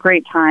such a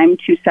great time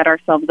to set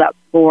ourselves up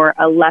for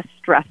a less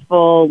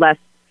stressful, less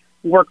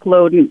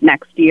workload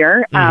next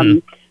year.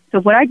 So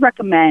what I'd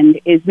recommend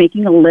is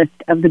making a list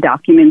of the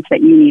documents that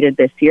you needed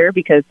this year,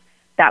 because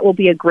that will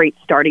be a great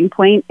starting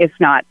point, if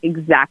not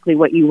exactly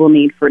what you will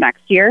need for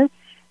next year.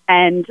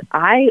 And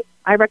I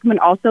I recommend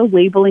also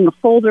labeling a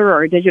folder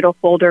or a digital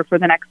folder for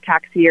the next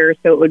tax year.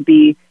 So it would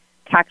be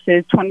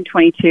taxes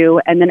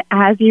 2022. And then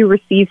as you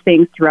receive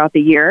things throughout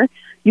the year,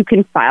 you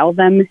can file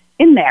them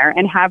in there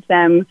and have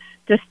them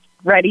just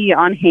ready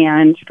on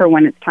hand for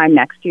when it's time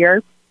next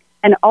year.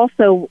 And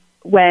also,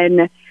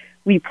 when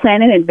we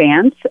plan in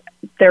advance,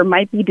 there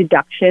might be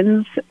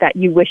deductions that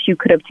you wish you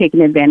could have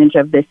taken advantage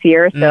of this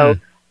year. So,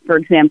 for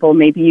example,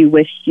 maybe you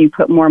wish you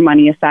put more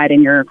money aside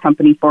in your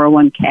company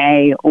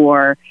 401k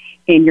or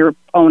in your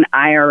own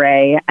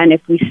IRA. And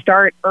if we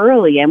start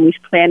early and we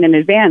plan in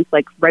advance,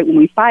 like right when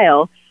we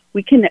file,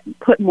 we can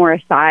put more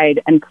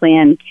aside and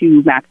plan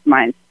to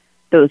maximize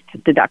those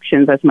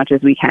deductions as much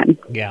as we can.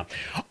 Yeah.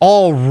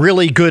 All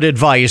really good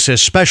advice,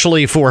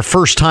 especially for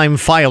first-time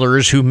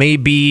filers who may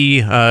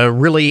be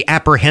really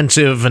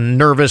apprehensive and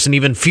nervous and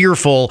even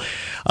fearful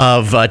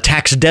of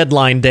tax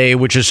deadline day,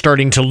 which is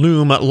starting to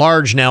loom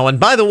large now. And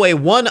by the way,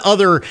 one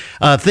other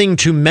thing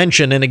to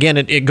mention, and again,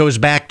 it goes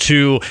back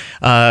to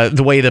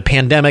the way the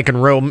pandemic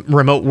and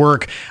remote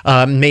work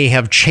may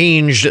have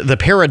changed the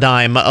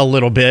paradigm a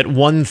little bit.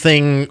 One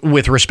thing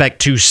with respect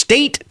to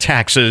state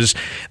taxes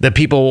that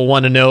people will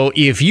want to know: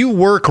 if you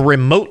work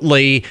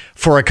remotely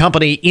for a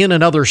company in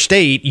another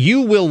state,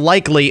 you will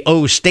likely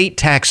owe state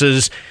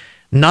taxes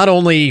not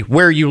only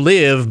where you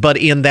live, but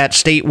in that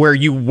state where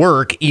you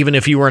work, even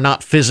if you are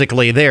not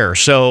physically there.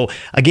 So,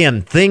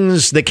 again,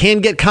 things that can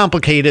get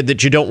complicated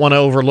that you don't want to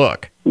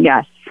overlook.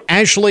 Yes.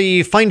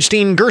 Ashley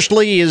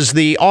Feinstein-Gerstley is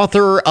the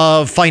author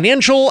of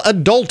Financial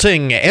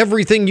Adulting,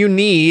 Everything You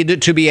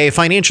Need to Be a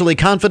Financially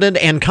Confident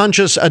and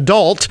Conscious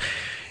Adult.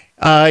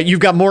 You've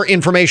got more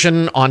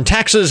information on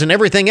taxes and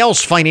everything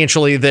else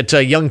financially that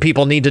young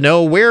people need to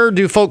know. Where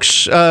do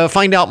folks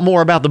find out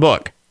more about the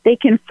book? They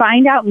can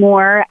find out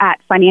more at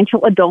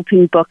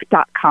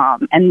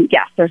financialadultingbook.com. And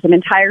yes, there's an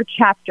entire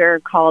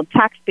chapter called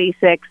Tax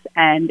Basics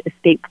and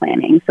Estate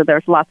Planning. So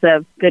there's lots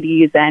of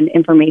goodies and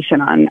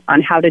information on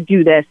how to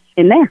do this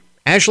in there.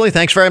 Ashley,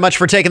 thanks very much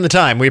for taking the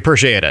time. We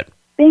appreciate it.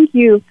 Thank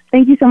you.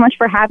 Thank you so much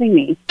for having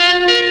me.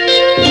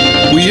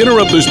 We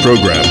interrupt this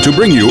program to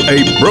bring you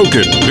a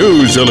broken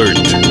news alert.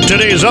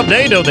 Today's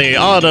update of the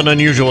odd and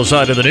unusual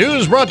side of the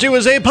news brought to you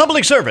as a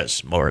public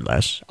service, more or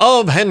less,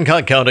 of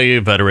Hancock County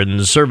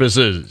Veterans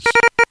Services.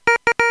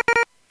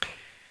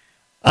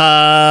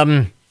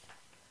 Where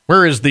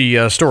is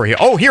the story?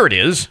 Oh, here it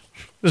is.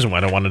 This is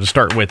what I wanted to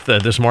start with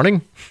this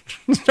morning.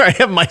 Sorry, I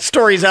have my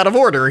stories out of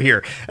order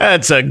here.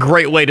 That's a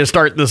great way to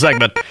start the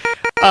segment.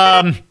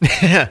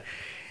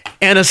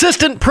 An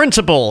assistant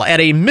principal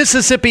at a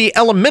Mississippi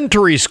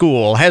elementary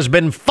school has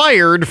been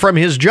fired from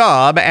his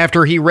job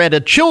after he read a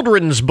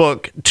children's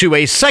book to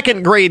a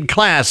second grade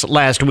class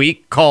last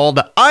week called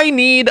I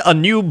Need a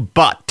New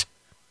Butt.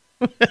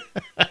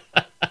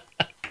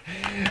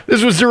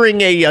 This was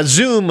during a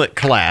Zoom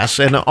class,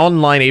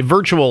 a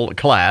virtual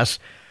class.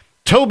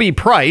 Toby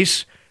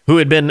Price, who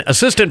had been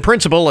assistant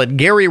principal at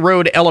Gary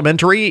Road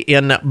Elementary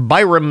in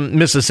Byram,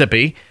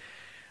 Mississippi,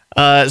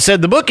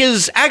 said the book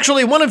is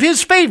actually one of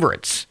his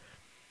favorites.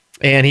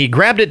 And he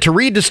grabbed it to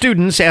read to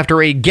students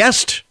after a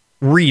guest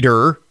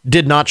reader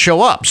did not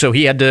show up, so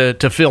he had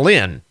to fill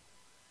in.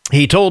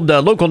 He told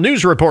local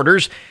news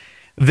reporters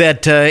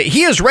that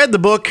he has read the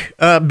book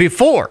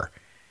before,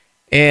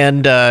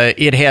 and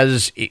it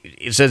says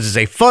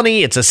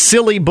it's a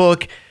silly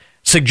book,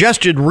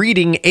 suggested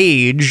reading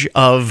age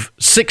of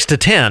 6 to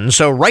 10,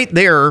 so right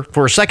there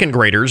for second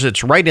graders,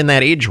 it's right in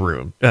that age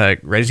room.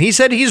 He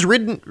said he has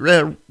read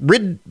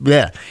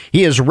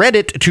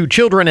it to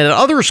children at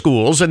other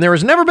schools, and there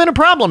has never been a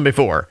problem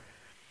before.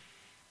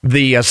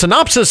 The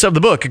synopsis of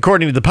the book,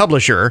 according to the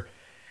publisher,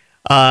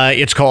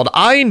 it's called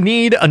I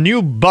Need a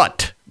New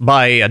Butt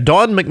by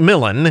Don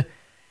McMillan,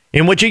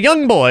 in which a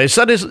young boy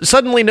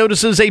suddenly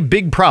notices a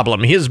big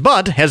problem. His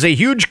butt has a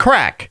huge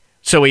crack.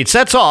 So he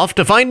sets off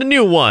to find a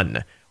new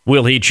one.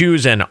 Will he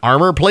choose an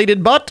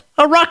armor-plated butt,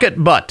 a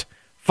rocket butt?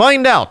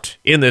 Find out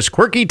in this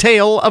quirky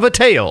tale of a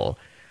tale,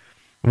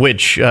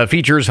 which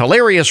features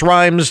hilarious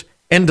rhymes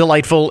and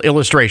delightful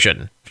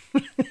illustration.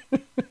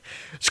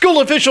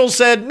 School officials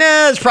said,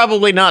 it's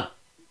probably not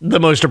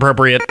the most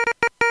appropriate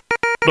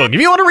book.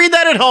 If you want to read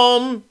that at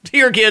home to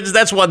your kids,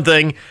 that's one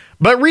thing.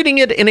 But reading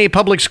it in a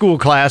public school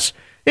class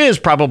is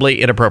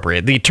probably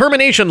inappropriate. The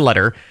termination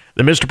letter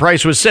that Mr.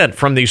 Price was sent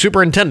from the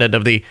superintendent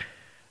of the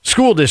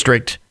school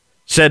district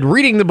said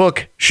reading the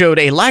book showed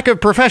a lack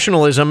of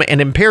professionalism and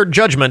impaired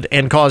judgment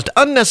and caused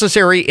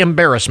unnecessary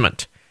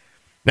embarrassment.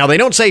 Now, they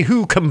don't say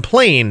who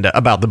complained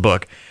about the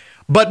book,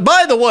 but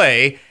by the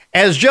way,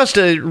 as just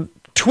a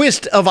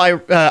twist of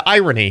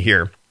irony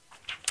here,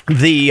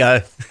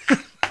 the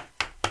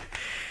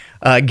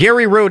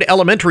Gary Road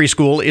Elementary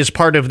School is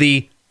part of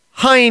the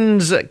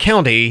Hinds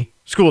County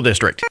School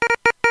District.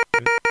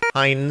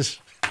 Hinds.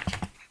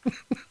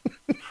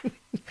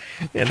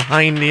 And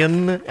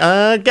Hindian,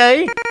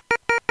 okay.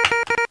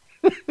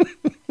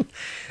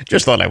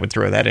 Just thought I would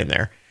throw that in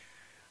there.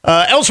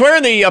 Elsewhere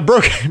in the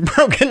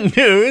broken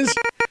news,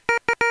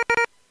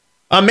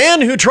 A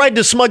man who tried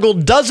to smuggle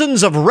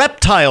dozens of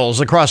reptiles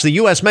across the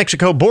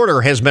U.S.-Mexico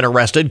border has been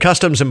arrested.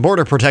 Customs and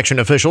Border Protection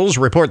officials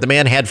report the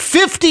man had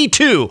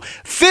 52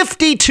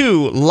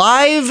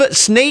 live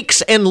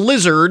snakes and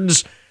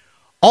lizards,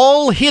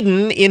 all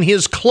hidden in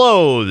his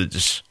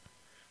clothes.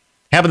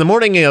 Happened the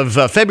morning of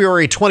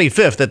February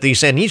 25th at the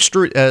San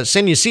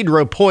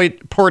Ysidro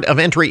port of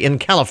entry in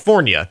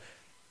California.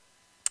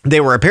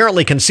 They were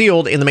apparently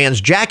concealed in the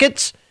man's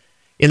jacket,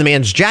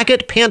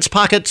 pants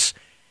pockets,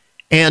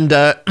 and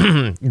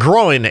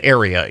groin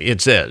area,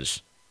 it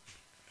says.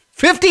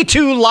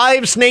 52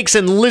 live snakes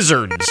and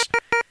lizards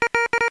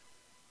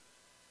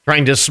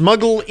trying to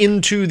smuggle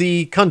into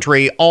the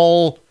country,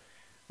 all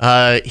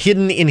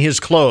hidden in his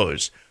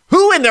clothes.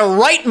 Who in their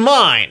right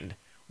mind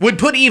would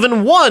put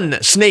even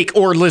one snake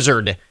or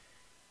lizard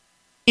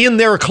in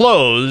their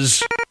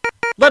clothes,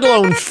 let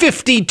alone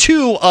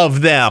 52 of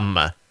them?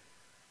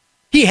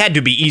 He had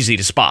to be easy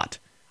to spot.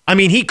 I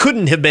mean, he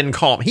couldn't have been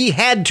calm. He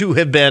had to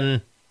have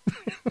been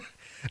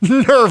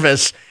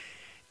nervous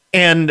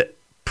and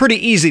pretty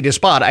easy to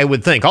spot, I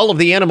would think. All of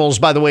the animals,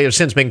 by the way, have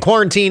since been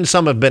quarantined.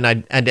 Some have been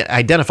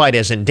identified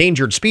as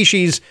endangered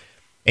species.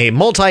 A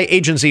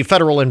multi-agency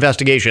federal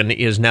investigation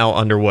is now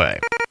underway.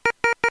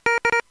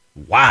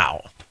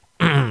 Wow.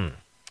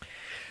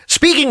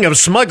 Speaking of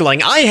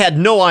smuggling, I had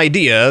no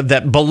idea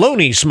that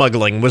baloney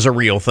smuggling was a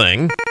real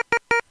thing.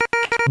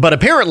 But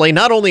apparently,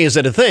 not only is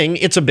it a thing,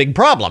 it's a big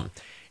problem.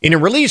 In a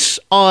release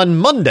on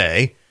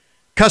Monday,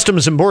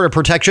 Customs and Border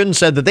Protection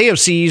said that they have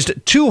seized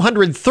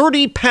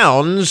 230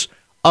 pounds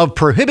of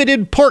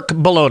prohibited pork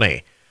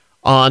bologna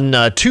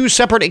on two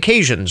separate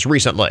occasions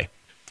recently.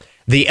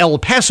 The El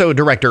Paso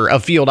director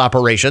of field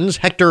operations,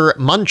 Hector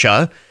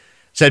Mancha,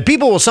 said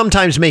people will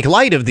sometimes make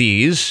light of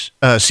these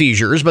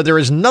seizures, but there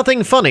is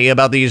nothing funny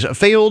about these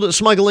failed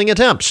smuggling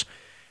attempts.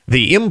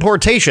 The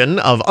importation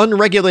of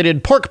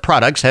unregulated pork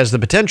products has the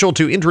potential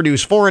to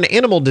introduce foreign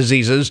animal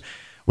diseases,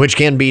 which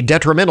can be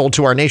detrimental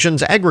to our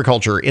nation's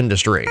agriculture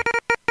industry.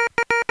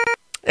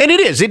 And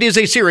it is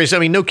a serious, I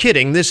mean, no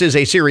kidding, this is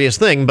a serious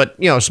thing, but,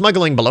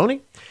 smuggling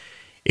bologna?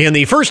 In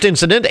the first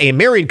incident, a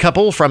married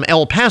couple from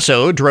El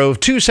Paso drove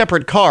two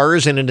separate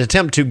cars in an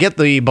attempt to get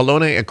the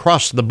bologna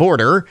across the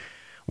border.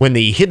 When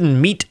the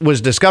hidden meat was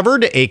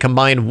discovered, a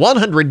combined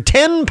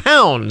 110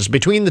 pounds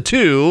between the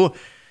two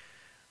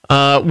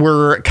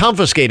were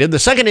confiscated. The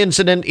second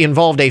incident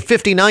involved a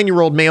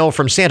 59-year-old male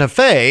from Santa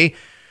Fe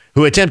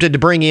who attempted to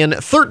bring in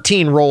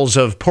 13 rolls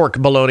of pork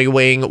bologna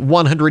weighing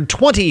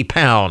 120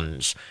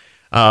 pounds.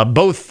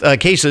 Both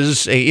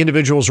cases,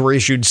 individuals were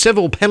issued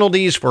civil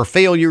penalties for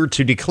failure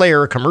to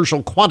declare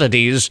commercial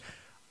quantities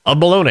of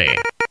bologna.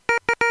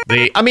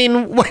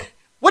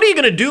 What are you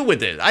going to do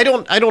with it? I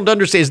don't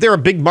understand. Is there a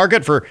big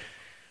market for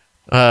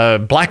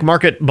black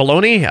market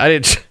bologna?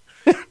 It's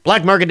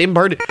black market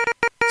import.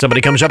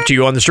 Somebody comes up to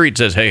you on the street and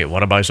says, "Hey,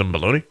 want to buy some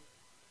bologna?"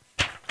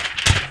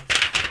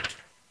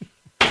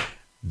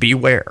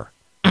 Beware.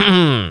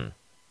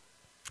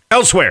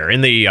 Elsewhere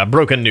in the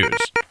broken news.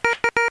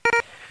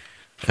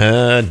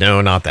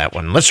 No, not that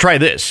one. Let's try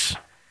this.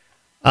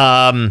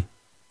 A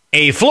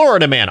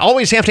Florida man.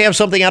 Always have to have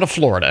something out of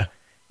Florida.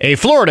 A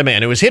Florida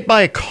man who was hit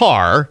by a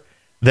car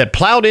that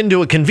plowed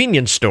into a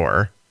convenience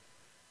store.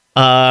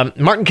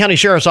 Martin County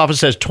Sheriff's Office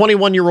says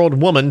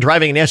 21-year-old woman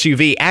driving an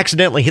SUV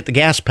accidentally hit the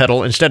gas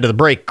pedal instead of the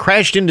brake,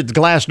 crashed into the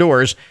glass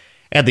doors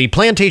at the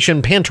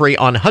Plantation Pantry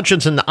on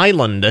Hutchinson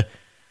Island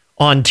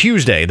on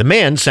Tuesday. The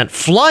man sent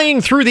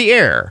flying through the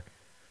air.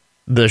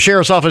 The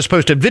Sheriff's Office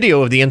posted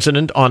video of the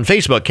incident on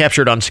Facebook,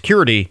 captured on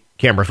security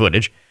camera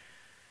footage,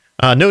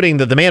 noting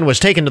that the man was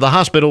taken to the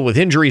hospital with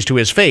injuries to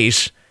his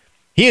face.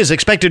 He is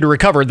expected to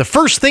recover. The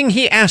first thing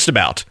he asked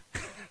about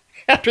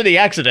after the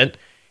accident,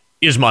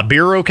 is my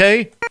beer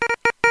okay?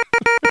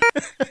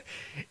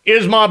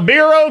 Is my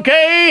beer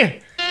okay?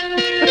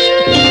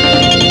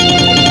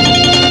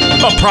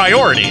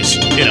 Priorities,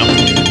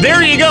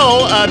 There you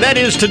go. That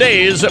is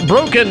today's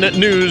Broken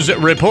News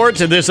Report.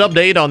 This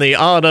update on the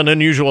odd and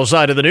unusual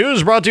side of the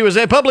news brought to you as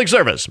a public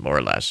service, more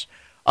or less,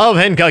 of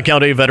Hancock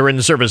County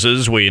Veteran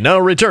Services. We now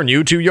return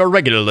you to your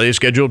regularly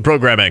scheduled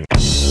programming.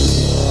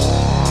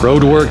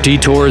 Roadwork,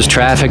 detours,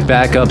 traffic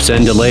backups,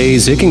 and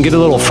delays. It can get a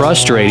little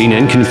frustrating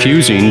and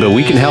confusing, but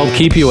we can help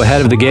keep you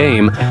ahead of the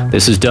game.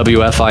 This is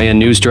WFIN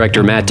News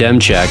Director Matt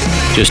Demchek.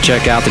 Just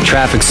check out the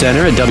traffic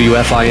center at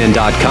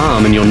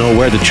WFIN.com and you'll know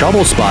where the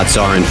trouble spots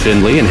are in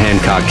Findlay and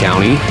Hancock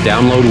County.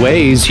 Download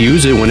Waze,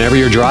 use it whenever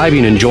you're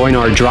driving, and join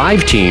our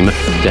drive team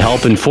to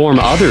help inform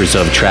others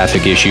of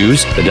traffic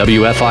issues. The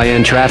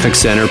WFIN Traffic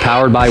Center,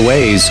 powered by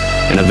Waze,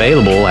 and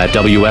available at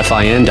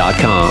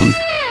WFIN.com.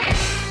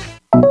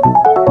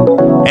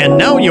 And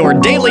now your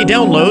daily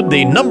download,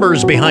 the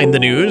numbers behind the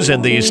news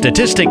and the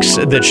statistics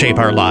that shape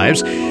our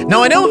lives.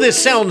 Now, I know this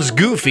sounds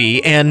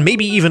goofy and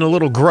maybe even a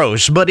little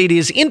gross, but it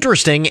is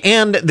interesting,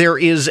 and there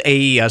is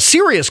a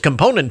serious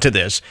component to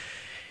this.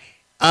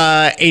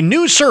 A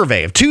new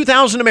survey of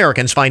 2,000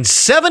 Americans finds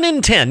 7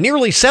 in 10,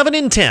 nearly 7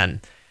 in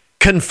 10,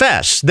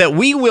 confess that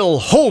we will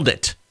hold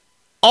it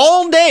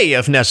all day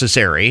if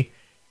necessary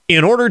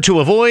in order to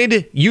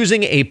avoid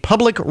using a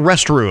public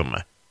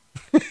restroom.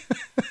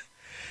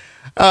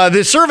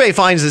 The survey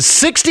finds that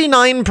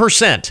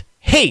 69%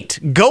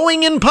 hate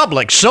going in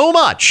public so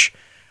much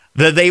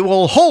that they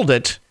will hold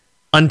it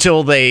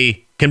until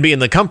they can be in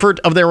the comfort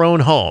of their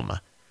own home.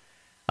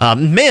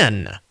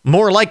 Men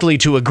more likely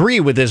to agree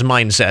with this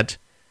mindset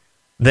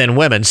than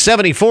women.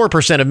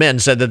 74% of men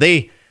said that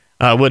they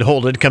would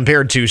hold it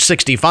compared to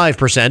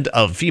 65%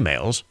 of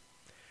females.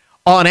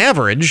 On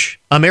average,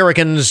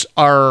 Americans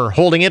are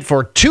holding it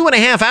for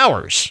 2.5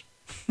 hours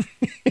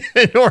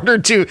in order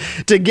to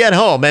get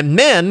home, and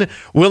men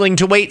willing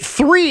to wait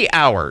 3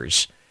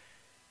 hours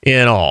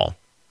in all.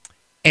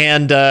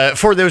 And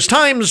for those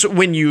times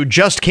when you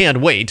just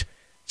can't wait,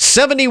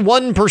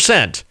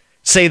 71%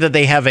 say that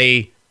they have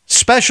a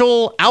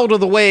special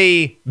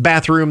out-of-the-way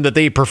bathroom that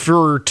they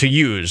prefer to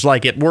use,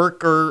 like at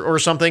work or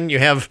something. You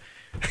have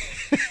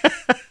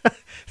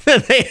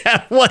they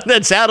have one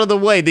that's out of the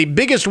way. The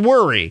biggest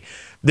worry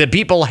that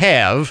people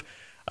have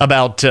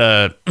about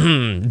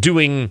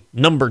doing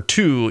number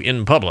 2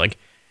 in public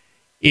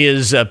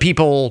is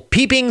people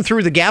peeping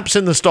through the gaps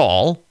in the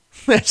stall.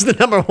 That's the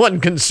number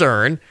one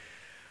concern.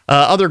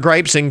 Other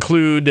gripes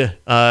include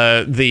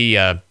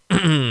the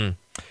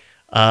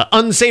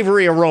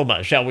unsavory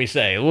aroma, shall we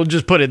say. We'll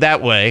just put it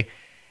that way.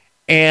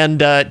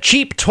 And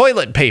cheap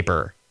toilet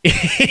paper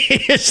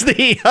is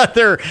the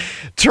other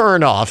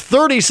turnoff.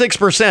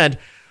 36%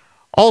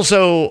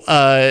 also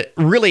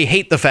really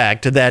hate the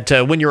fact that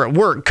when you're at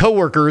work,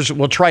 coworkers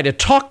will try to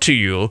talk to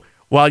you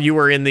while you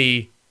are in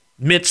the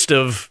midst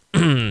of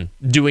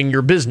doing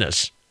your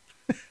business.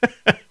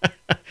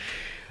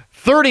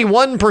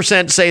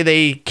 31% say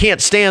they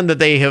can't stand that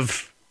they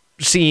have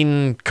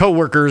seen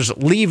coworkers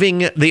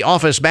leaving the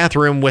office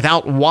bathroom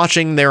without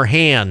washing their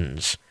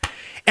hands.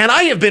 And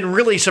I have been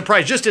really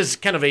surprised, just as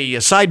kind of a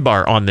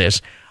sidebar on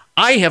this,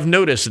 I have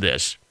noticed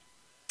this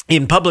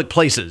in public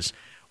places,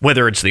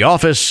 whether it's the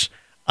office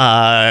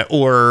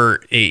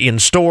or in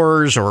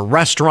stores or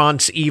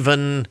restaurants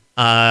even.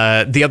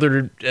 The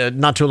other,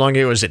 not too long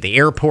ago, was at the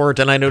airport,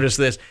 and I noticed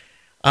this.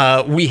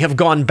 We have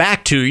gone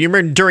back to, you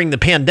remember during the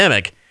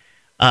pandemic,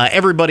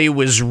 everybody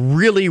was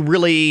really,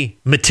 really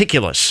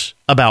meticulous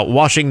about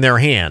washing their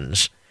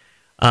hands,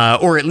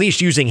 or at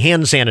least using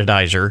hand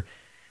sanitizer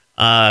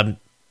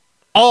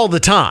all the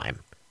time,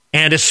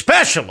 and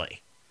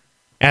especially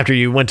after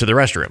you went to the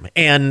restroom.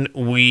 And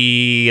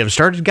we have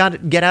started to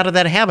get out of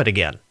that habit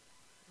again.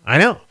 I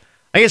know.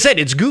 Like I said,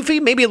 it's goofy,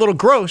 maybe a little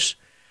gross,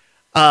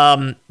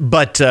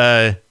 but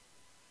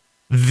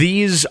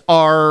these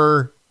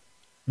are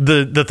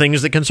the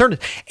things that concern us.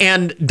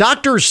 And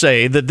doctors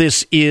say that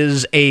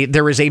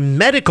there is a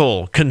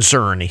medical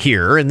concern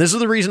here, and this is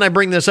the reason I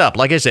bring this up.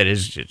 Like I said,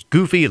 it's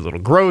goofy, a little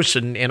gross,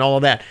 and all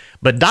of that.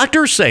 But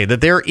doctors say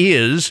that there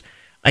is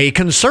a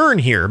concern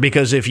here,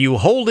 because if you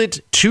hold it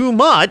too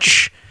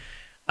much,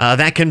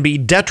 that can be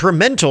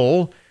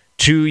detrimental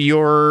to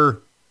your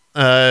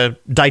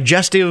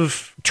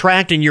digestive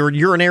tract and your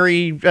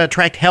urinary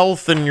tract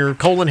health and your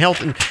colon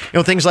health and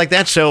things like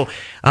that. So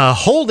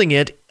holding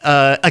it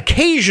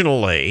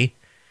occasionally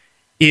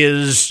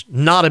is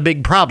not a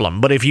big problem.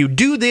 But if you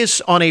do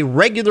this on a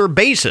regular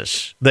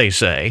basis, they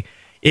say,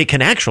 it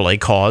can actually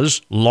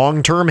cause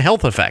long-term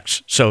health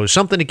effects. So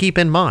something to keep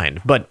in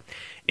mind. But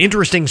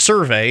interesting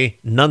survey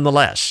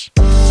nonetheless.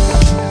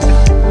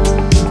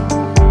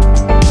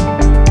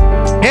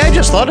 Hey, I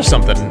just thought of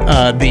something.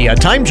 The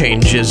time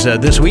change is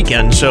this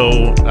weekend,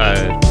 so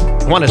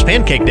Kiwanis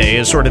Pancake Day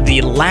is sort of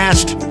the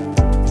last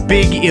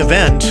big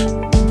event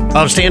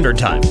of Standard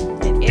Time.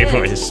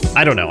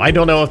 I don't know. I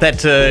don't know if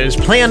that is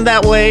planned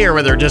that way or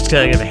whether it just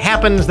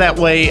happens that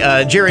way.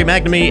 Jerry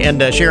McNamee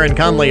and Sharon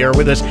Conley are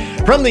with us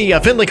from the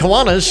Findlay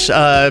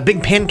Kiwanis.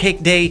 Big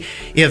Pancake Day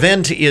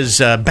event is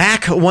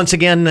back once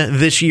again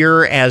this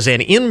year as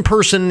an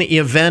in-person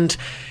event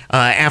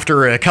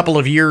after a couple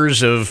of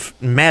years of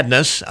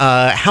madness.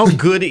 How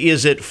good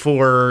is it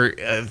for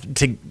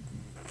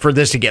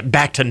this to get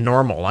back to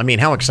normal? I mean,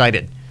 how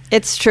excited?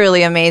 It's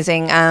truly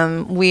amazing.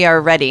 We are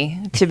ready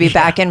to be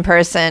back in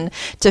person,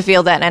 to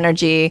feel that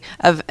energy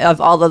of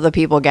all of the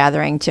people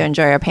gathering to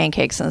enjoy our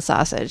pancakes and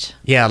sausage.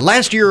 Yeah,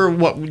 last year,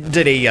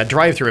 did a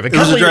drive-through? It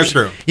was a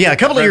drive-through. Yeah, a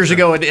couple of years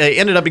ago, it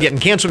ended up getting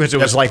canceled because it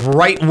was like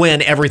right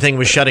when everything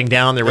was shutting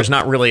down. There was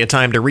not really a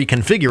time to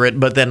reconfigure it,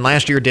 but then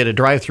last year did a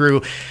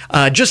drive-through.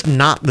 Just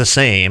not the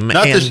same.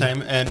 Not the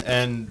same,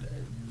 and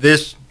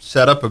this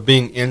setup of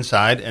being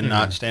inside and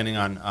not standing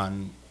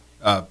on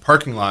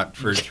parking lot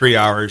for 3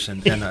 hours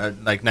and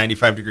like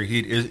 95-degree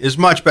heat is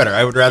much better.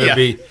 I would rather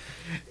be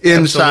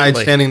inside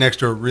standing next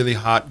to a really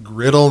hot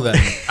griddle than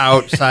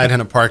outside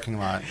in a parking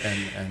lot.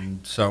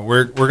 And so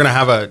we're going to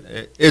have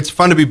it's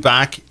fun to be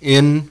back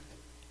in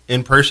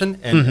person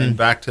and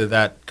back to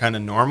that kind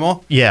of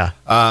normal. Yeah.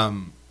 A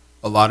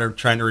lot of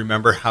trying to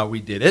remember how we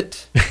did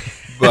it.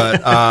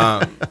 But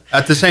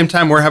at the same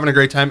time, we're having a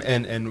great time.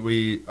 And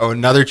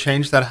another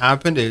change that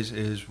happened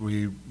is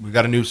we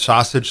got a new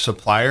sausage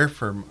supplier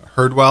from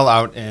Herdwell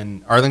out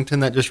in Arlington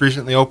that just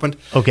recently opened.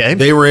 Okay.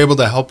 They were able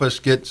to help us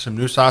get some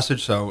new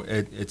sausage, so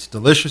it's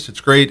delicious,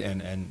 it's great,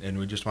 and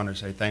we just wanted to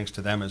say thanks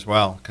to them as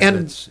well,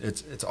 because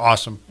it's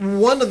awesome.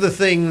 One of the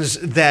things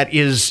that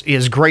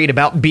is great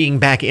about being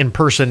back in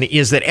person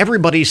is that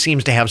everybody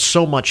seems to have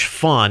so much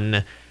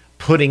fun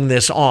putting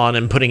this on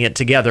and putting it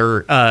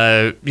together,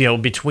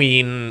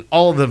 between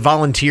all the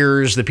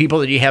volunteers, the people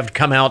that you have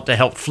come out to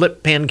help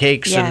flip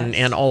pancakes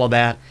and all of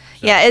that.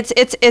 Yeah,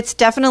 it's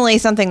definitely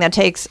something that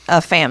takes a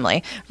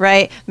family,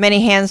 right?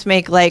 Many hands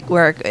make light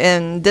work,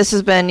 and this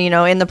has been,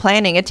 in the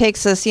planning. It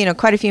takes us,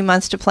 quite a few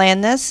months to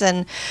plan this,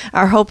 and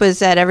our hope is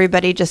that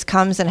everybody just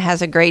comes and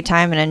has a great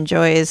time and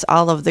enjoys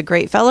all of the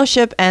great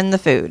fellowship and the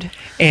food.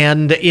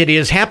 And it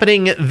is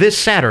happening this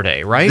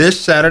Saturday, right? This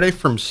Saturday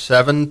from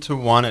 7 to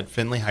 1 at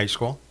Findlay High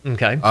School.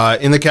 Okay.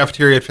 In the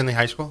cafeteria at Findlay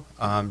High School.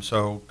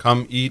 So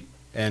come eat.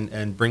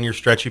 And bring your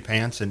stretchy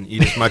pants and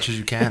eat as much as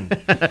you can.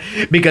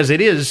 Because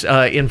it is,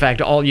 in fact,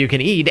 all you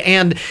can eat.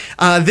 And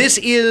this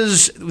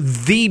is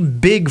the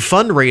big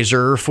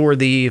fundraiser for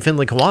the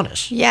Findlay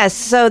Kiwanis. Yes,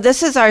 so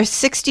this is our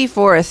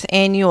 64th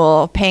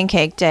annual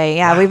Pancake Day.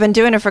 Yeah, We've been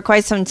doing it for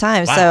quite some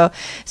time. Wow. So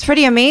it's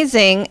pretty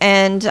amazing.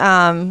 And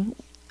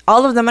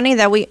all of the money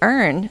that we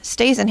earn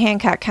stays in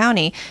Hancock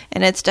County,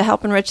 and it's to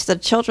help enrich the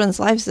children's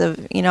lives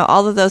of,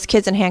 all of those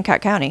kids in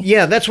Hancock County.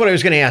 Yeah, that's what I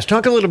was going to ask.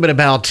 Talk a little bit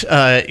about,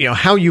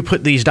 how you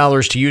put these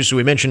dollars to use. So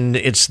we mentioned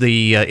it's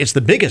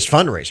the biggest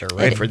fundraiser,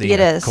 right, for the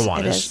Kiwanis.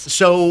 It is.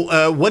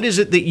 So what is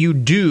it that you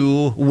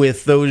do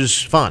with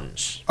those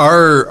funds?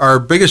 Our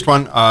biggest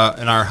one, in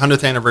our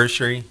 100th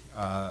anniversary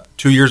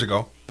 2 years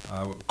ago,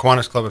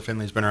 Kiwanis Club of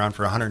Findlay has been around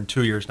for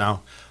 102 years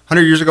now.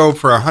 100 years ago,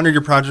 for a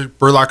 100-year project,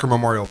 Burlacher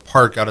Memorial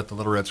Park out at the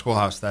Little Red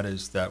Schoolhouse.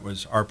 That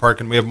was our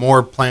park, and we have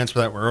more plans for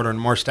that. We're ordering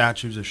more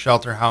statues, a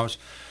shelter house.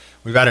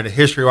 We've added a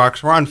history walk.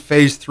 So we're on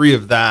phase 3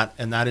 of that,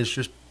 and that is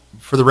just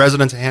for the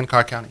residents of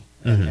Hancock County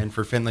and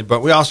for Findlay.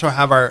 But we also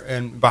have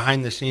and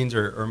behind the scenes,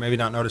 or maybe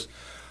not noticed,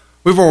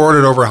 we've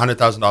awarded over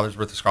 $100,000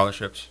 worth of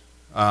scholarships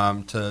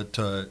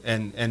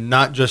and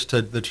not just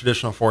to the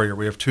traditional 4-year.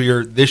 We have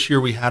 2-year. This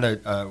year we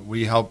had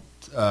we helped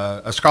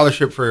a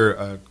scholarship for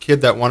a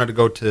kid that wanted to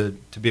go to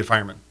be a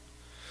fireman.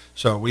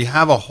 So we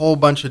have a whole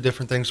bunch of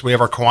different things. We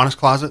have our Kiwanis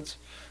closets.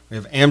 We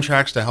have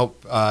Amtraks to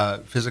help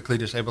physically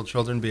disabled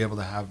children be able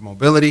to have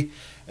mobility.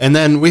 And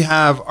then we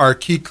have our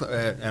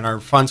and our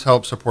funds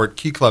help support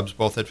key clubs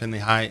both at Findlay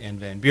High and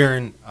Van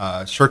Buren,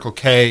 Circle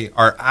K,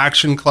 our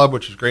Action Club,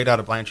 which is great out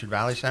of Blanchard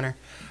Valley Center.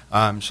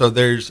 So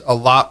there's a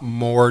lot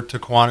more to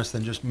Kiwanis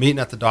than just meeting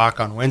at the dock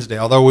on Wednesday,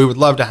 although we would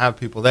love to have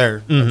people there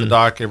at the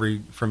dock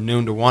from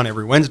noon to 1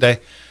 every Wednesday.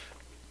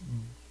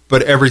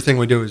 But everything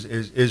we do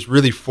is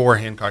really for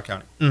Hancock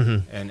County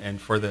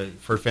and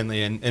for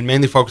Findlay and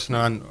mainly focusing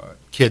on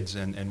kids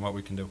and what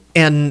we can do.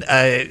 And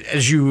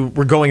as you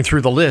were going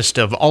through the list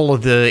of all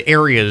of the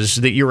areas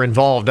that you're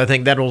involved, I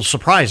think that'll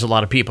surprise a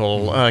lot of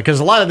people because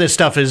a lot of this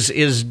stuff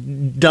is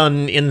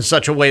done in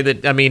such a way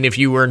that, I mean, if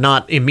you were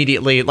not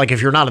immediately, like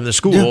if you're not in the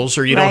schools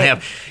or you don't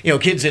have,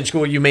 kids in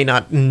school, you may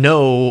not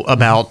know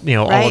about,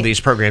 all of these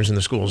programs in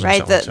the schools.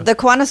 Right. And so on. The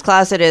Kiwanis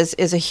Closet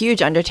is a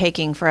huge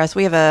undertaking for us.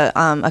 We have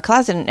a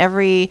closet in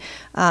every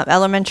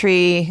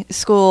elementary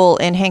school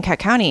in Hancock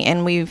County,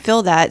 and we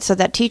fill that so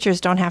that teachers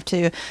don't have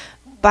to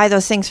buy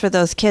those things for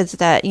those kids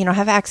that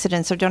have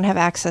accidents or don't have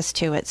access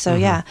to it. So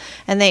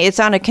and it's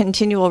on a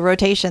continual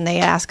rotation. They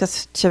ask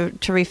us to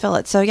refill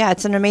it. So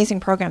it's an amazing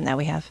program that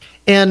we have.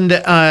 And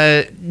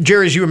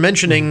Jerry, as you were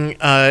mentioning,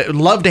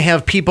 love to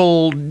have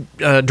people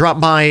drop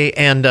by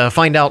and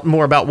find out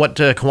more about what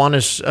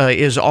Kiwanis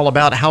is all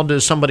about. How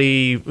does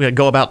somebody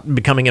go about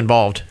becoming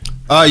involved?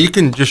 You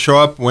can just show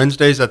up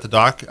Wednesdays at the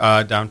dock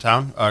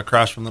downtown,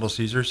 across from Little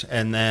Caesars,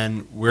 and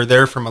then we're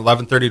there from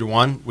 11:30 to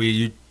 1.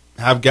 We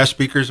have guest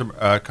speakers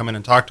come in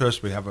and talk to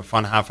us. We have a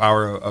fun half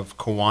hour of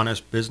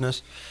Kiwanis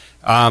business.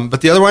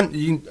 But the other one,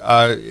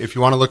 if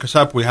you want to look us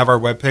up, we have our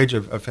webpage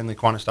of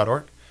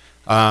FindlayKiwanis.org,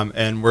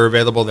 and we're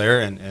available there,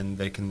 and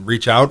they can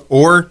reach out.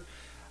 Or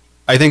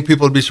I think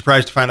people would be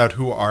surprised to find out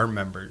who are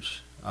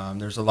members.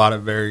 There's a lot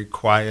of very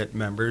quiet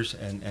members,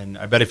 and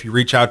I bet if you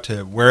reach out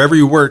to wherever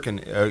you work,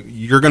 and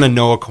you're going to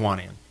know a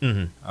Kiwanian.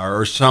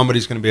 Or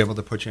somebody's going to be able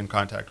to put you in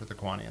contact with a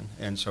Kiwanian,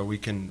 and so we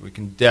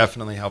can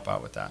definitely help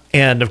out with that.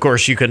 And of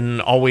course, you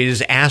can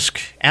always ask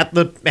at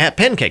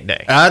Pancake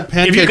Day. At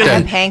Pancake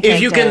Day,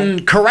 if you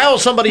can corral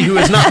somebody who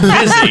is not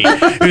busy,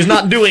 who's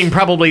not doing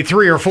probably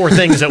 3 or 4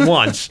 things at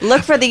once.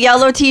 Look for the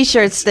yellow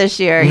T-shirts this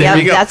year.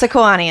 Yep, that's a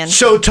Kiwanian.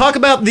 So talk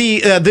about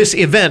this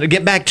event.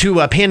 Get back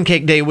to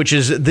Pancake Day, which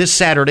is this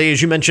Saturday,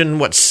 as you mentioned.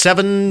 What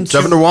 7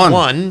 to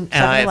 1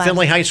 at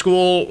Findlay High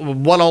School.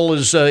 What all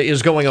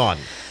is going on?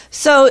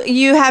 So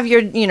you have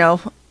your,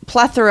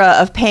 plethora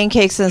of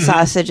pancakes and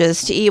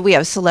sausages to eat. We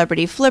have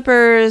celebrity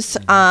flippers.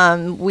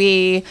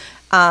 We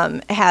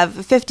have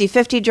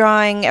 50-50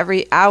 drawing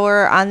every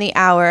hour on the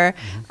hour.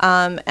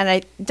 And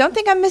I don't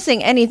think I'm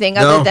missing anything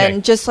other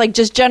than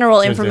just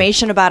general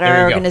information about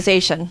our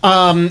organization.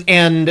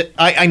 And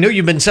I know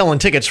you've been selling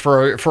tickets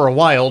for a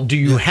while. Do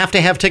you have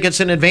to have tickets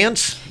in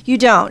advance? You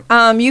don't.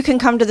 You can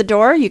come to the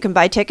door. You can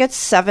buy tickets,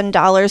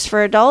 $7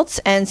 for adults,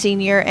 and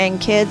senior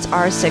and kids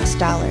are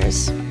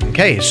 $6.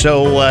 Okay,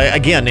 so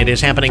again, it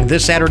is happening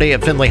this Saturday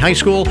at Findlay High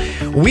School.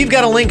 We've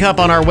got a link up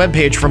on our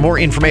webpage for more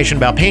information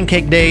about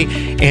Pancake Day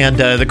and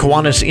the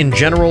Kiwanis in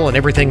general and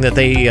everything that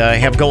they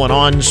have going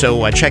on.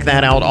 So check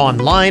that out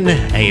online.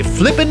 A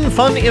flippin'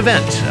 fun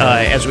event,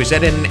 as we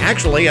said. And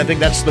actually, I think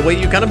that's the way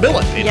you kind of bill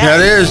it. Yeah,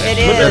 it is. It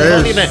is. Flippin'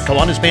 fun event.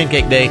 Kiwanis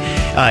Pancake Day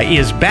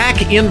is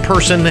back in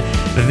person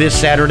this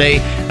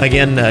Saturday.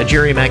 Again,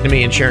 Jerry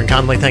McNamee and Sharon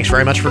Conley, thanks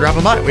very much for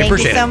dropping by. We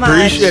appreciate it. Thank you so much.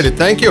 Appreciate it.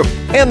 Thank you.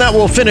 And that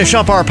will finish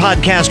up our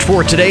podcast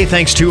for today.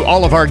 Thanks to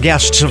all of our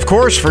guests, of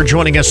course, for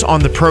joining us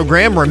on the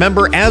program.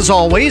 Remember, as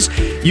always,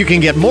 you can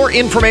get more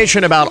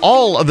information about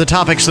all of the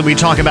topics that we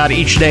talk about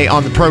each day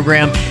on the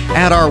program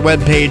at our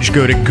webpage.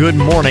 Go to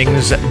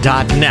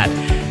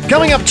goodmornings.net.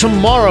 Coming up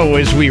tomorrow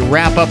as we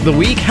wrap up the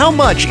week, how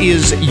much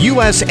is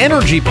U.S.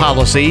 energy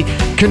policy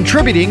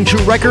contributing to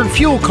record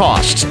fuel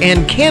costs?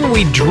 And can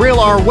we drill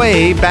our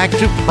way back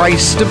to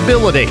price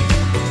stability?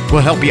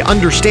 We'll help you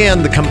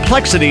understand the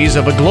complexities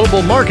of a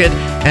global market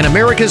and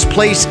America's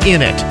place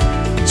in it.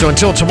 So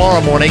until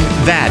tomorrow morning,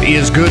 that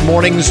is Good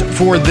Mornings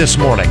for this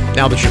morning.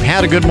 Now that you've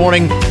had a good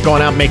morning, go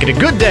on out and make it a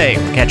good day.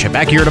 We'll catch you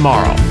back here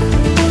tomorrow.